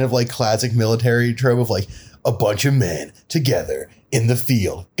the kind of like classic military trope of like a bunch of men together in the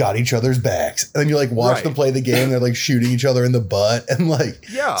field got each other's backs, and then you like watch them play the game, they're like shooting each other in the butt and like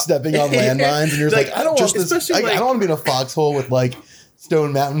stepping on landmines, and you're like I don't want this. I don't want to be in a foxhole with like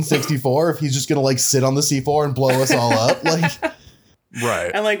Stone Mountain 64 if he's just gonna like sit on the C4 and blow us all up. Like right.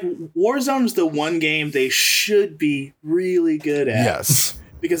 And like Warzone's the one game they should be really good at. Yes.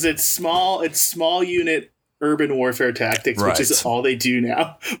 Because it's small unit urban warfare tactics, which is all they do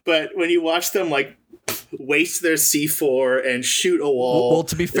now. But when you watch them like waste their C4 and shoot a wall. Well,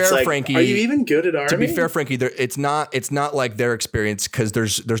 to be fair, like, Frankie, are you even good at army? To be fair, Frankie, it's not like their experience because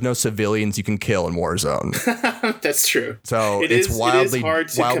there's no civilians you can kill in Warzone. That's true. So it is hard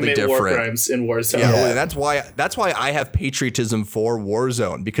to commit different. war crimes in Warzone. Yeah, and that's why I have patriotism for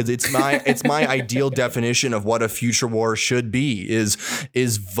Warzone, because it's my ideal definition of what a future war should be is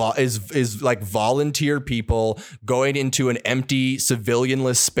like volunteer people going into an empty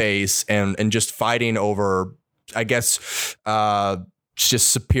civilianless space and just fighting over, I guess,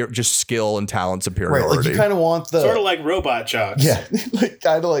 just skill and talent superiority. Right, like you kind of want the sort of like Robot Jogs. Yeah, like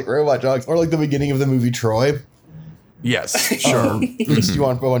kind of like Robot Jogs, or like the beginning of the movie Troy. Yes, sure. You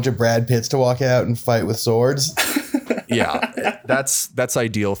want a bunch of Brad Pitts to walk out and fight with swords. Yeah, that's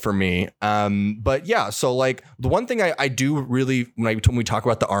ideal for me. But yeah, so like the one thing I do really when we talk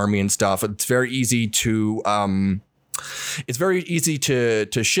about the Army and stuff, it's very easy to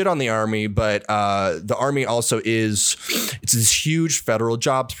shit on the Army, but the Army also it's this huge federal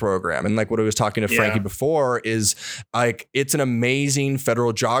jobs program. And like what I was talking to Frankie before is like, it's an amazing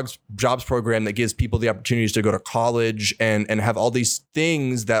federal jobs program that gives people the opportunities to go to college and have all these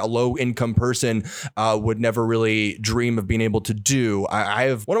things that a low income person would never really dream of being able to do. I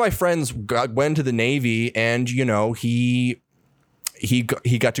have one of my friends went to the Navy, and he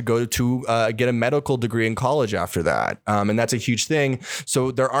got to go to get a medical degree in college after that. And that's a huge thing.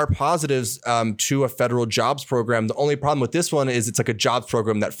 So there are positives to a federal jobs program. The only problem with this one is it's like a jobs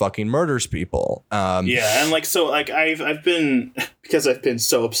program that fucking murders people. Yeah. And like, so like I've been, because I've been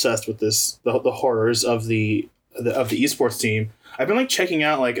so obsessed with this, the horrors of the esports team, I've been like checking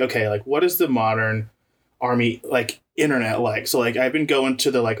out like, okay, like what is the modern Army like internet like? So like I've been going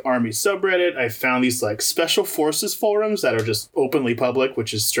to the like Army subreddit. I found these like special forces forums that are just openly public,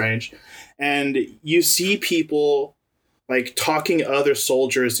 which is strange. And you see people like talking other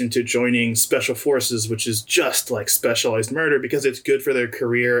soldiers into joining special forces, which is just like specialized murder because it's good for their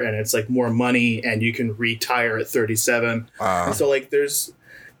career and it's like more money and you can retire at 37. And so like there's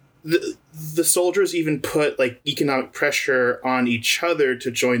the soldiers even put like economic pressure on each other to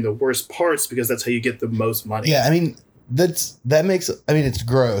join the worst parts because that's how you get the most money. Yeah, I mean it's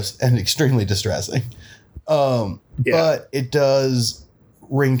gross and extremely distressing. But it does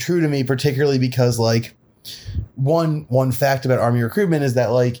ring true to me, particularly because like one fact about Army recruitment is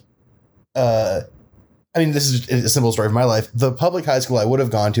that like I mean, this is a simple story of my life. The public high school I would have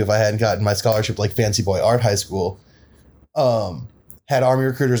gone to if I hadn't gotten my scholarship, like Fancy Boy Art High School, had Army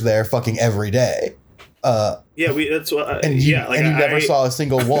recruiters there fucking every day. That's what. You never saw a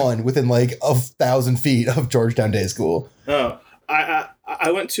single one within like 1,000 feet of Georgetown Day School. Oh,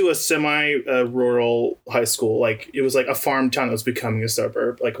 I went to a semi-rural high school. Like it was like a farm town that was becoming a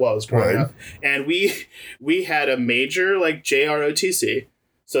suburb. Like while I was growing up, and we had a major like JROTC.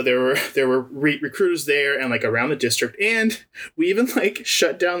 So there were recruiters there and like around the district, and we even like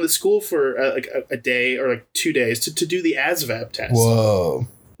shut down the school for like a day or like 2 days to do the ASVAB test. Whoa.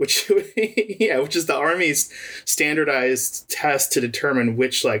 which is the Army's standardized test to determine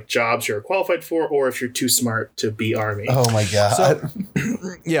which like jobs you're qualified for, or if you're too smart to be Army. Oh my god. So,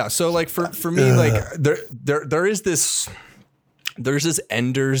 yeah, so like for me, like there is this. There's this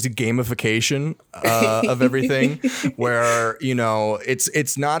Ender's gamification of everything where, you know,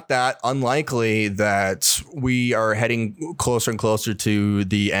 it's not that unlikely that we are heading closer and closer to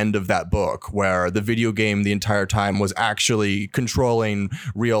the end of that book where the video game the entire time was actually controlling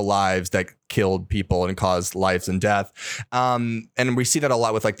real lives that killed people and caused lives and death. And we see that a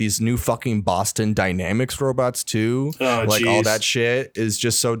lot with like these new fucking Boston Dynamics robots too. Oh, like geez. all that shit is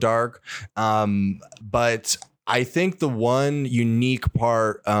just so dark. But I think the one unique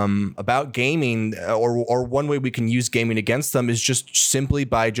part about gaming, or one way we can use gaming against them, is just simply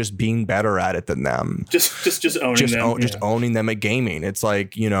by just being better at it than them. Just owning them. Just owning them at gaming. It's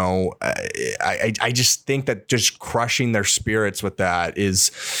like, you know, I just think that just crushing their spirits with that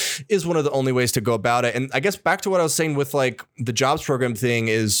is one of the only ways to go about it. And I guess back to what I was saying with like the jobs program thing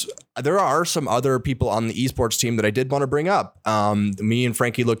is there are some other people on the esports team that I did want to bring up. Me and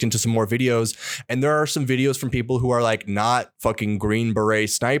Frankie looked into some more videos, and there are some videos from people who are like not fucking Green Beret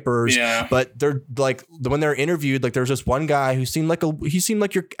snipers, but they're like when they're interviewed, like there's this one guy who seemed like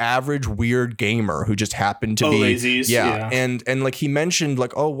your average weird gamer who just happened to be lazies. Yeah. And like he mentioned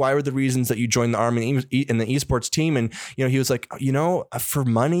like, oh, why were the reasons that you joined the Army in the esports team? And you know, he was like, you know, for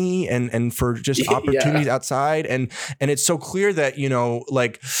money and for just opportunities outside, and it's so clear that, you know,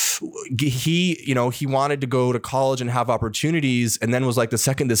 like he wanted to go to college and have opportunities, and then was like, the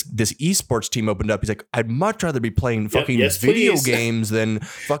second this esports team opened up, he's like, I'd much rather be playing fucking video games than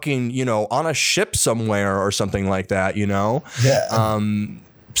fucking, you know, on a ship somewhere or something like that, you know? Yeah.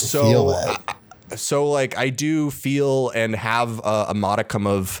 So like I do feel and have a modicum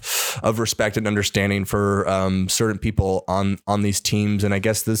of respect and understanding for certain people on these teams, and I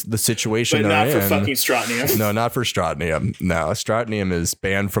guess the situation. But not for in, fucking Stratnium. No, not for Stratnium. No, Stratnium is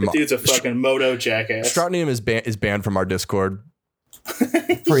banned from. The dude's a fucking moto jackass. Stratnium is banned from our Discord.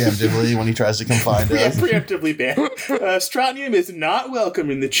 Preemptively when he tries to come find us. Preemptively banned. Stratnium is not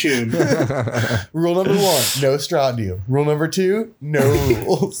welcome in the tune. Rule number 1, no Stratnium. Rule number 2, no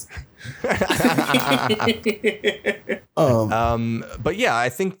rules. But yeah, I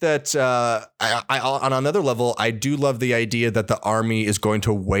think that I on another level, I do love the idea that the Army is going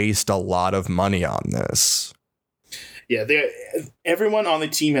to waste a lot of money on this. Yeah, everyone on the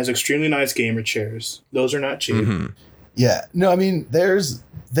team has extremely nice gamer chairs. Those are not cheap. Mm-hmm. Yeah, no, I mean,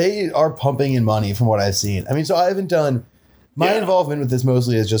 they are pumping in money from what I've seen. I mean, so I haven't done my involvement with this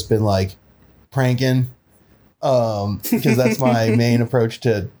mostly has just been like pranking, because that's my main approach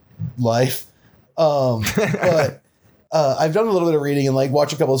to life. But I've done a little bit of reading and like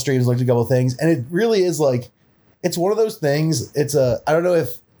watched a couple of streams, looked at a couple of things, and it really is like, it's one of those things. It's I don't know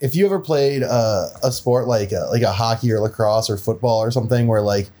if you ever played a sport like a hockey or lacrosse or football or something where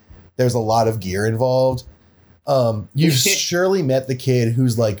like there's a lot of gear involved. You've surely met the kid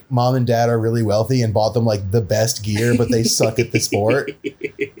who's like mom and dad are really wealthy and bought them like the best gear, but they suck at the sport.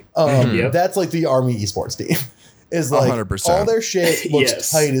 That's like the Army esports team. Is like 100%. All their shit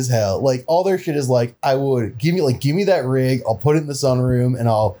looks tight as hell. Like all their shit is like, I would give me that rig. I'll put it in the sunroom and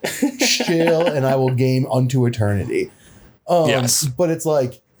I'll chill and I will game unto eternity. But it's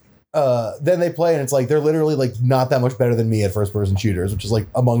like, then they play and it's like they're literally like not that much better than me at first person shooters, which is like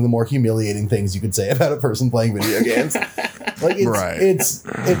among the more humiliating things you could say about a person playing video games. Like it's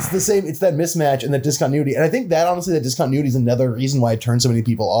the same, it's that mismatch and that discontinuity. And I think that honestly, that discontinuity is another reason why it turns so many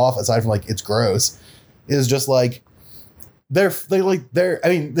people off, aside from like it's gross, is just like I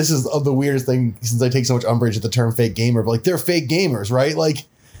mean, this is the weirdest thing since I take so much umbrage at the term fake gamer, but like they're fake gamers, right? Like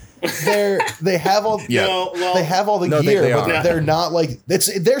they have all they have all the gear, but they're not like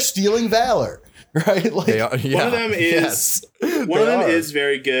they're stealing valor, right? Like one of them is is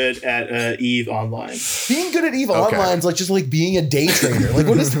very good at EVE Online. Being good at EVE Online is like just like being a day trader. Like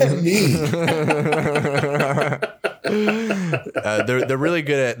what does that mean? They're really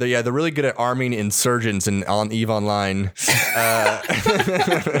good at they're really good at arming insurgents on EVE Online.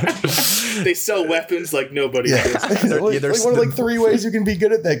 They sell weapons like nobody else. Like one of like 3 ways you can be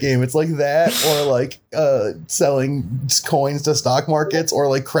good at that game. It's like that, or like selling coins to stock markets, or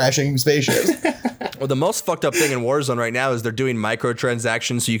like crashing spaceships. Well, the most fucked up thing in Warzone right now is they're doing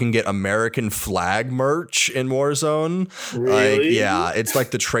microtransactions so you can get American flag merch in Warzone. Really? Like, it's like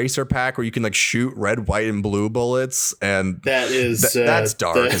the Tracer pack where you can like shoot red, white, and blue bullets, and that is that's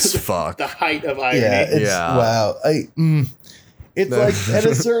dark as fuck. The height of irony. Yeah, wow. It's like at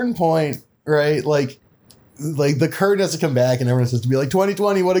a certain point, right? Like the curtain has to come back, and everyone has to be like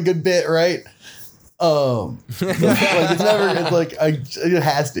 2020, what a good bit, right? Like it's never. It's like it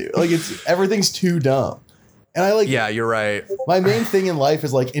has to. Like it's everything's too dumb. And I like. Yeah, you're right. My main thing in life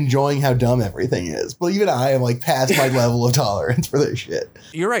is like enjoying how dumb everything is. But even I am like past my level of tolerance for this shit.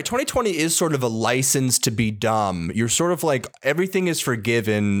 You're right. 2020 is sort of a license to be dumb. You're sort of like everything is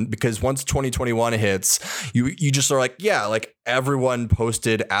forgiven because once 2021 hits, you just are like, yeah, like everyone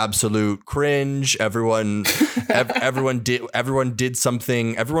posted absolute cringe. Everyone did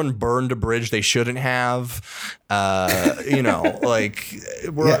something. Everyone burned a bridge they shouldn't have. Like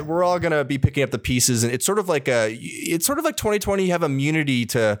we're all gonna be picking up the pieces, and it's sort of like 2020. You have immunity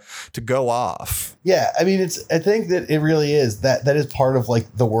to go off. Yeah, I mean, I think that it really is that is part of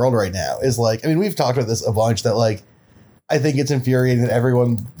like the world right now. Is like, I mean, we've talked about this a bunch. That like, I think it's infuriating that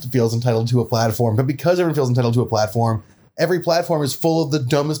everyone feels entitled to a platform, but because everyone feels entitled to a platform, every platform is full of the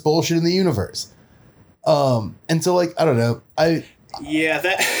dumbest bullshit in the universe. And so like, I don't know, I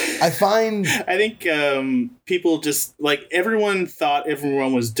think people just like everyone thought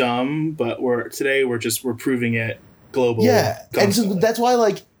everyone was dumb, but we're proving it globally. Yeah, and so that's why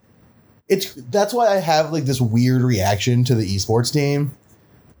like that's why I have like this weird reaction to the esports team,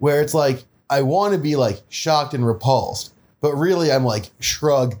 where it's like I want to be like shocked and repulsed, but really I'm like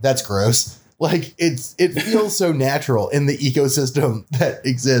shrug. That's gross. Like it feels so natural in the ecosystem that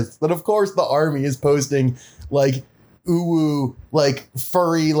exists that of course the army is posting like ooh like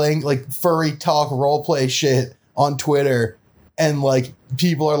furry talk roleplay shit on Twitter, and like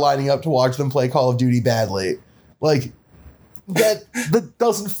people are lining up to watch them play Call of Duty badly. Like it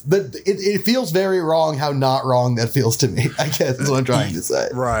feels very wrong how not wrong that feels to me, I guess is what I'm trying to say.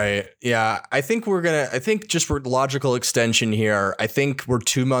 Right. Yeah. I think just for logical extension here, I think we're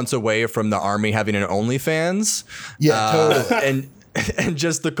 2 months away from the army having an OnlyFans. Yeah, totally. And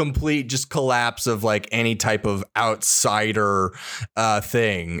just the complete collapse of like any type of outsider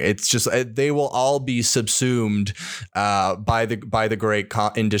thing. It's just they will all be subsumed by the great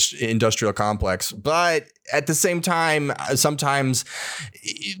industrial complex. But at the same time, sometimes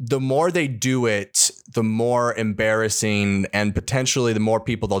the more they do it, the more embarrassing and potentially the more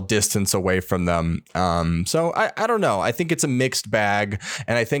people they'll distance away from them. So I don't know. I think it's a mixed bag.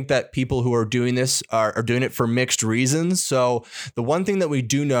 And I think that people who are doing this are doing it for mixed reasons. So the one thing that we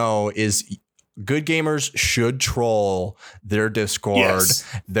do know is good gamers should troll their Discord, yes,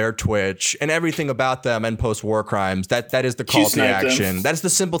 their Twitch, and everything about them and post war crimes. That is the call to action. That's the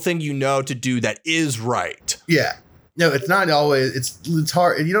simple thing to do that is right. Yeah. No, it's not always. It's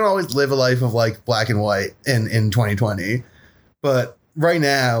hard. You don't always live a life of like black and white in 2020. But right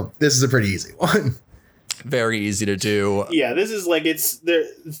now, this is a pretty easy one. Very easy to do. Yeah, this is like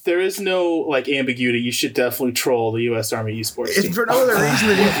there is no like ambiguity. You should definitely troll the U.S. Army esports team. If for no other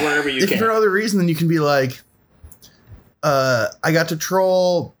reason than you can be like, I got to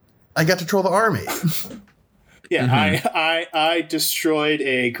troll the army. Yeah, mm-hmm. I destroyed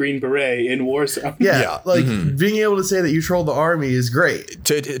a Green Beret in Warsaw. Yeah. Like being able to say that you trolled the army is great.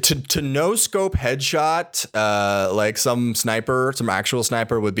 To no scope headshot, like some actual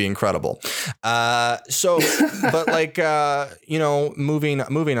sniper would be incredible. But like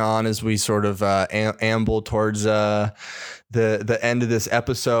moving on as we sort of amble towards the end of this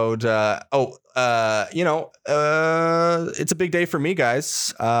episode. It's a big day for me,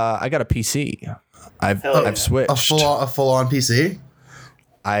 guys. I got a PC. I've switched a full on PC.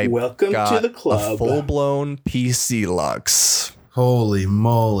 Welcome to the club. A full blown PC Lux. Holy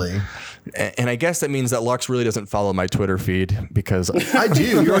moly! And I guess that means that Lux really doesn't follow my Twitter feed because I do.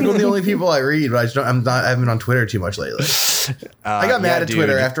 You're like one of the only people I read, but I haven't been on Twitter too much lately. I got mad at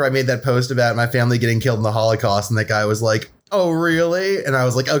Twitter after I made that post about my family getting killed in the Holocaust, and that guy was like, "Oh, really?" And I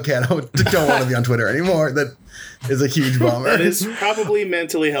was like, "Okay, I don't want to be on Twitter anymore." That is a huge bummer. That is probably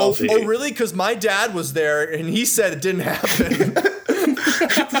mentally healthy. Oh, really? Because my dad was there, and he said it didn't happen.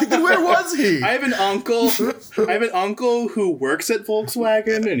 Where was he? I have an uncle who works at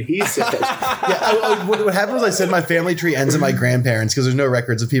Volkswagen, and he said, "Yeah." What happened was I said my family tree ends in my grandparents because there's no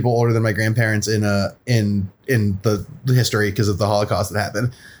records of people older than my grandparents in the history because of the Holocaust that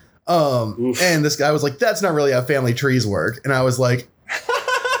happened. And this guy was like, "That's not really how family trees work," and I was like,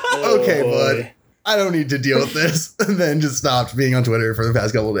 "Okay, bud, I don't need to deal with this," and then just stopped being on Twitter for the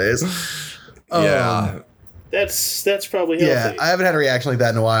past couple of days. Yeah. That's probably healthy. Yeah, I haven't had a reaction like that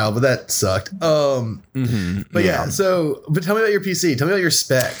in a while, but that sucked. But yeah, but tell me about your PC. Tell me about your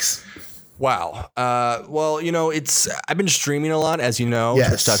specs. Wow. Well, I've been streaming a lot, as you know,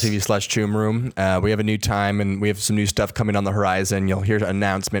 Yes. twitch.tv/Choom Room. We have a new time and we have some new stuff coming on the horizon. You'll hear an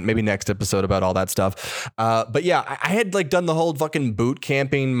announcement, maybe next episode about all that stuff. But yeah, I had done the whole fucking boot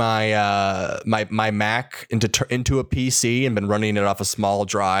camping my Mac into a PC and been running it off a small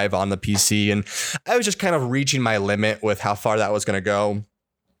drive on the PC. And I was just kind of reaching my limit with how far that was going to go.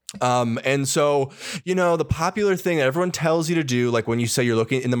 And so, the popular thing that everyone tells you to do, like when you say you're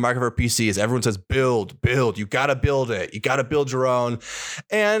looking in the market for a PC, is everyone says, build, you got to build it. You got to build your own.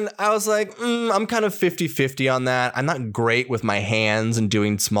 And I was like, I'm kind of 50-50 on that. I'm not great with my hands and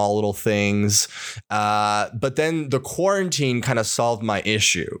doing small little things. But then the quarantine kind of solved my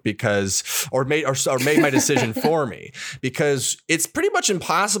issue or made my decision for me, because it's pretty much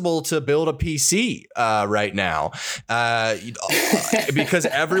impossible to build a PC, right now. Because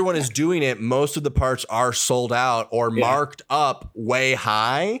everyone is doing it. Most of the parts are sold out or marked up way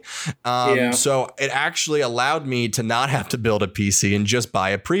high. So it actually allowed me to not have to build a PC and just buy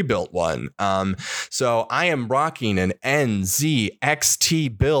a pre-built one. So I am rocking an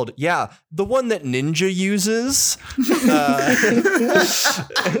NZXT build. Yeah, the one that Ninja uses.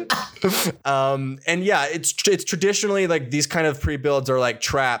 And yeah, it's traditionally like these kind of pre-builds are like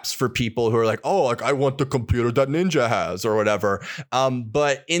traps for people who are like, oh, like I want the computer that Ninja has or whatever.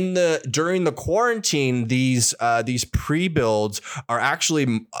 But during the quarantine, these pre-builds are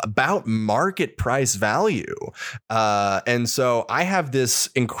actually about market price value. And so I have this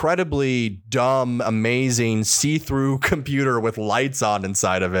incredibly dumb, amazing see-through computer with lights on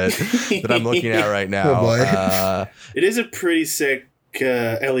inside of it that I'm looking at right now. Oh boy. It is a pretty sick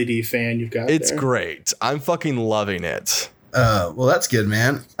LED fan you've got. It's there. great. I'm fucking loving it. Well, that's good,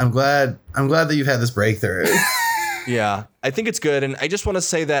 man. I'm glad that you've had this breakthrough. Yeah, I think it's good. And I just want to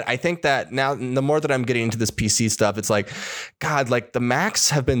say that I think that now, the more that I'm getting into this PC stuff, it's like, God, like the Macs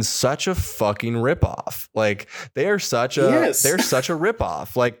have been such a fucking ripoff. Like they are such a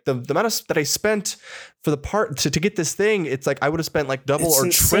ripoff. Like the amount of that I spent for the part to get this thing, it's like I would have spent like double or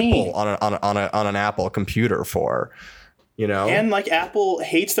triple on an Apple computer for. And like Apple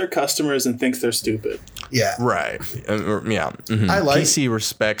hates their customers and thinks they're stupid. Yeah. Right. Yeah. Mm-hmm. PC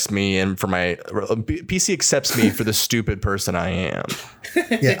respects me, and PC accepts me for the stupid person I am.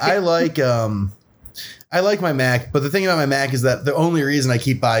 Yeah, I like my Mac, but the thing about my Mac is that the only reason I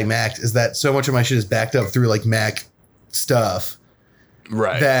keep buying Macs is that so much of my shit is backed up through like Mac stuff.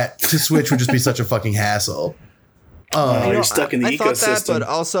 Right. That to switch would just be such a fucking hassle. You're stuck in the I ecosystem. thought that, but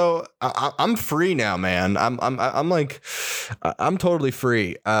also I'm free now, man. I'm totally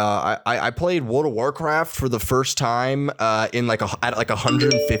free. I played World of Warcraft for the first time in at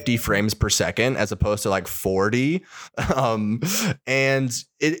 150 frames per second as opposed to like 40. And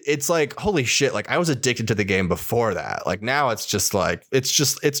it's like, holy shit, like I was addicted to the game before that. Like now it's just like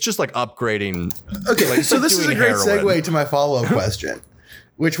upgrading. Okay, like, so this is a great heroin. segue to my follow-up question,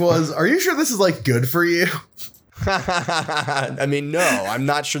 which was, are you sure this is like good for you? I mean, no, I'm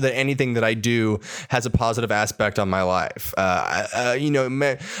not sure that anything that I do has a positive aspect on my life. I'd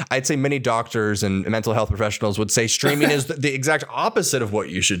say many doctors and mental health professionals would say streaming is the exact opposite of what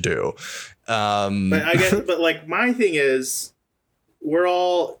you should do. But like my thing is, we're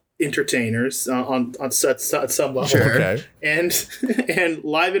all entertainers on some level. Sure. Okay. And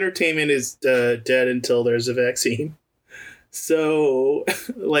live entertainment is dead until there's a vaccine. So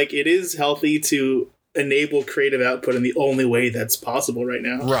like it is healthy to enable creative output in the only way that's possible right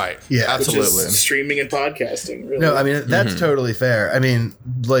now. Right. Yeah, absolutely. Which is streaming and podcasting. Really. No, I mean, that's totally fair. I mean,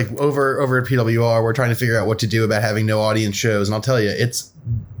 like over at PWR, we're trying to figure out what to do about having no audience shows. And I'll tell you, it's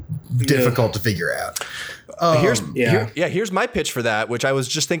difficult to figure out. Here's my pitch for that, which I was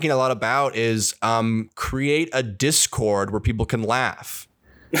just thinking a lot about, is create a Discord where people can laugh.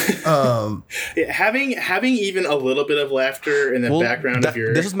 Having even a little bit of laughter in the background of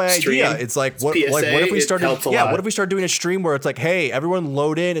your this is my stream, idea. It's like what PSA, if we started what if we start doing a stream where it's like, hey, everyone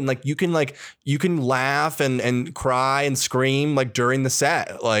load in and like you can laugh and cry and scream like during the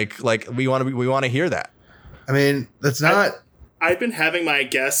set. Like we want to hear that. I mean, that's not. I've been having my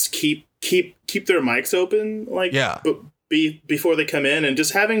guests keep their mics open, like before they come in, and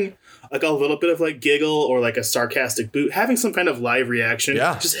just having like a little bit of like giggle or like a sarcastic boot, having some kind of live reaction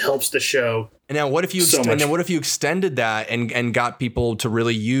just helps the show. And now what if you extended that and got people to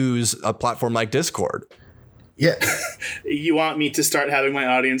really use a platform like Discord? Yeah. You want me to start having my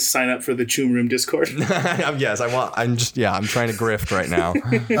audience sign up for the Choom Room Discord? Yes, I want. I'm trying to grift right now.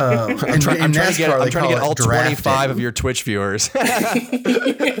 I'm trying to get all 25 of your Twitch viewers.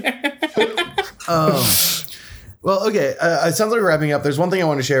 Well, okay. It sounds like we're wrapping up. There's one thing I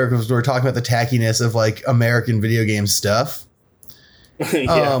want to share because we're talking about the tackiness of like American video game stuff.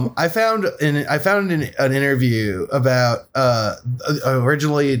 Yeah. I found an interview about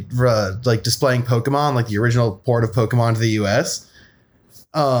originally like displaying Pokemon, like the original port of Pokemon to the US.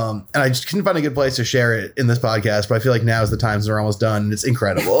 And I just couldn't find a good place to share it in this podcast, but I feel like now is the time, since we're almost done, and it's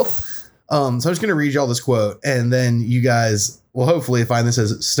incredible. So I'm just going to read you all this quote, and then you guys will hopefully find this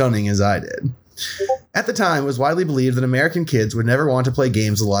as stunning as I did. At the time, it was widely believed that American kids would never want to play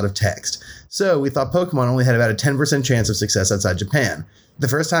games with a lot of text. So we thought Pokemon only had about a 10% chance of success outside Japan. The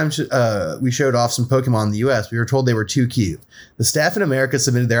first time we showed off some Pokemon in the US, we were told they were too cute. The staff in America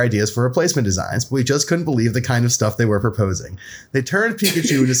submitted their ideas for replacement designs, but we just couldn't believe the kind of stuff they were proposing. They turned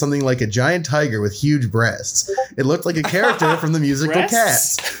Pikachu into something like a giant tiger with huge breasts. It looked like a character from the musical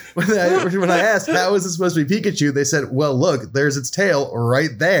Cats. When I asked how is it supposed to be Pikachu, they said, well, look, there's its tail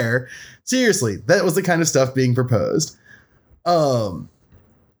right there. Seriously, that was the kind of stuff being proposed. And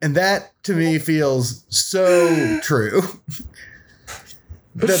that to me feels so true.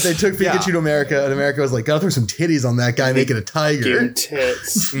 That they took Pikachu to America, and America was like, gotta throw some titties on that guy, make it a tiger. Give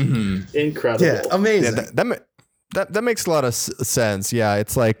tits. Incredible. Yeah, amazing. Yeah, that makes a lot of sense. Yeah,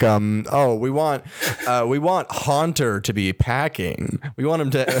 it's like, we want Haunter to be packing. We want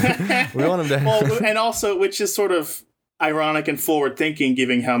him to. Well, and also, which is sort of ironic and forward thinking,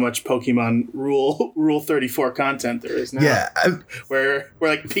 given how much Pokemon Rule 34 content there is now. Yeah, where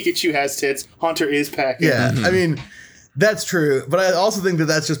like Pikachu has tits, Haunter is packing. Yeah, I mean. That's true, but I also think that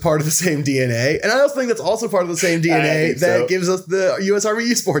that's just part of the same DNA, and I also think that's also part of the same DNA that gives us the U.S. Army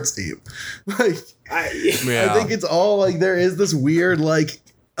esports team. Like, I think it's all like there is this weird like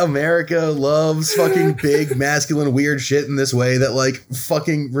America loves fucking big masculine weird shit in this way that like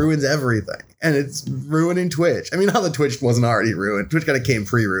fucking ruins everything, and it's ruining Twitch. I mean, not that Twitch wasn't already ruined. Twitch kind of came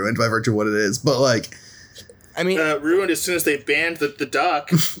pre-ruined by virtue of what it is, but like. I mean, ruined as soon as they banned the duck.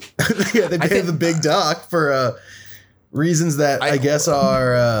 Yeah, they banned the big duck for reasons that I guess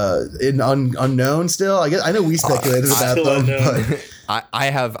are unknown still. I guess I know we speculated about them, but I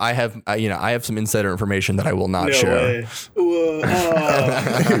have some insider information that I will not share.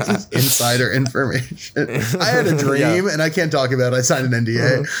 Insider information. I had a dream and I can't talk about it. I signed an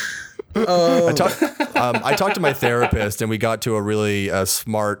NDA. I talked to my therapist and we got to a really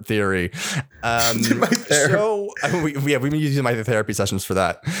smart theory. We've been using my therapy sessions for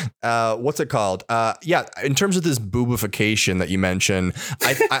that. What's it called? In terms of this boobification that you mentioned,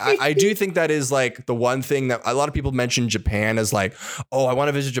 I do think that is like the one thing that a lot of people mention Japan as like, oh, I want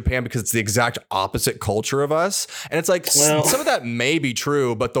to visit Japan because it's the exact opposite culture of us. And it's like, some of that may be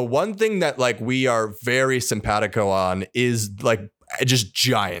true, but the one thing that like we are very simpatico on is like, just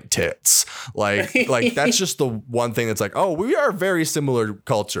giant tits. Like that's just the one thing that's like, oh, we are very similar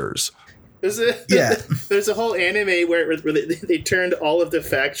cultures. There's a whole anime where they turned all of the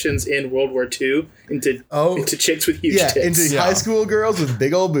factions in World War II into chicks with huge tits. Into high school girls with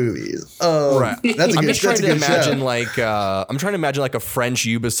big old boobies. Right. That's I'm just trying to imagine show. I'm trying to imagine like a French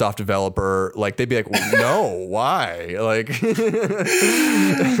Ubisoft developer, like they'd be like, no, why? Like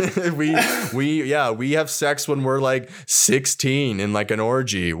we have sex when we're like 16 in like an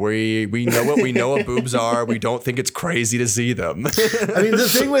orgy. We know what boobs are. We don't think it's crazy to see them. I mean, the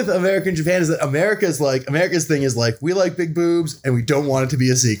thing with America and Japan is that America's thing is like, we like big boobs and we don't want it to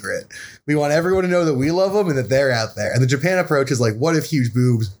be a secret. We want everyone to know that we love them and that they're out there. And the Japan approach is like, what if huge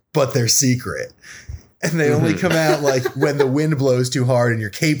boobs, but they're secret? And they only come out like when the wind blows too hard and your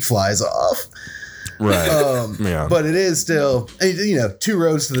cape flies off. Right. But it is still, two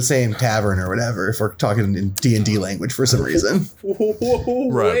roads to the same tavern or whatever, if we're talking in D&D language for some reason.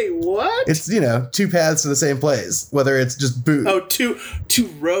 Right. Wait, what? It's, two paths to the same place, whether it's just boot. Oh, two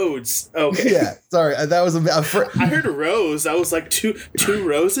roads. Okay. Yeah. Sorry. That was I heard a rose. I was like, two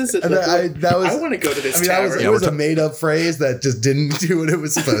roses? I want to go to this tavern. It was a made up phrase that just didn't do what it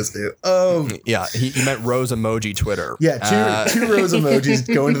was supposed to. Yeah. He meant rose emoji Twitter. Yeah. Two rose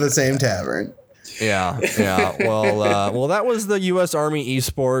emojis going to the same tavern. Yeah. Well, that was the U.S. Army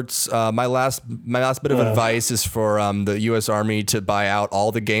esports. My last bit of advice is for the U.S. Army to buy out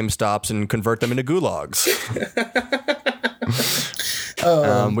all the GameStops and convert them into gulags.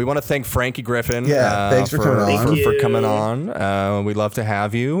 We want to thank Frankie Griffin. Thanks for coming on. We'd love to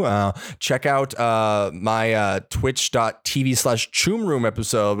have you. Check out my twitch.tv/choomroom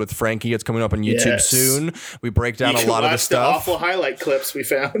episode with Frankie. It's coming up on YouTube soon. We break down a lot of the stuff. The awful highlight clips we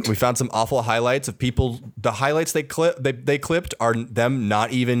found. We found some awful highlights of people. The highlights they clipped are them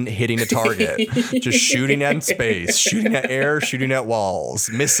not even hitting a target, just shooting at space, shooting at air, shooting at walls,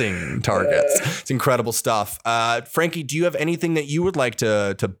 missing targets. It's incredible stuff. Frankie, do you have anything that you would like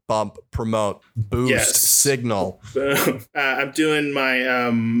like to bump, promote, boost, Yes. signal? I'm doing my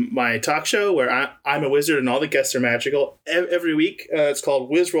my talk show where I'm a wizard and all the guests are magical every week. It's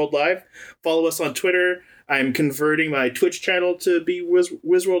called Wizworld Live. Follow us on Twitter. I'm converting my Twitch channel to be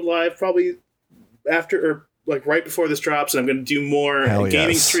Wizworld Live probably after or like right before this drops, and I'm going to do more Hell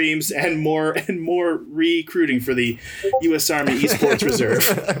gaming yes. streams and more recruiting for the U.S. Army Esports Reserve.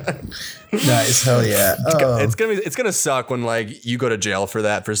 Nice, hell yeah. It's gonna suck when like you go to jail for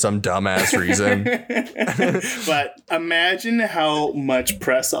that for some dumbass reason. But imagine how much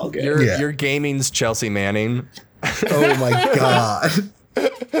press I'll get. Your gaming's Chelsea Manning. Oh my god.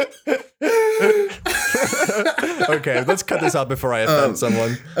 Okay, let's cut this out before I offend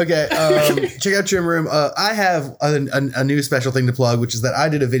someone. Okay, check out Trim Room. I have a new special thing to plug, which is that I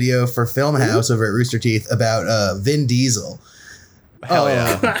did a video for Film House over at Rooster Teeth about Vin Diesel. Hell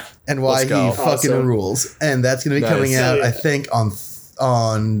yeah. And why Let's he go. fucking Awesome. rules. And that's going to be Nice. coming out, Hell yeah. I think,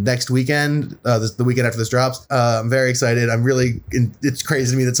 on next weekend, the weekend after this drops. I'm very excited. It's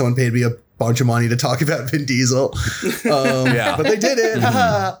crazy to me that someone paid me a bunch of money to talk about Vin Diesel. Yeah. But they did it.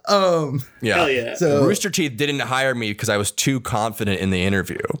 Yeah. Hell yeah. So Rooster Teeth didn't hire me because I was too confident in the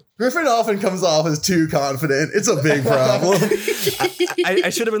interview. Griffin often comes off as too confident. It's a big problem. I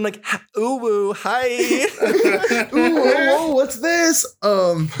should have been like, ooh, woo, hi. Ooh, whoa, what's this?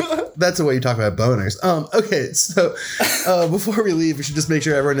 That's the way you talk about boners. Okay, so before we leave, we should just make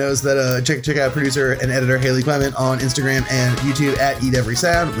sure everyone knows that check out producer and editor Haley Clement on Instagram and YouTube at Eat Every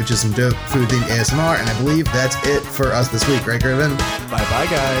Sound, which is some dope food themed ASMR. And I believe that's it for us this week, right, Griffin? Bye-bye,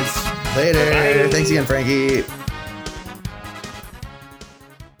 guys. Later. Bye. Thanks again, Frankie.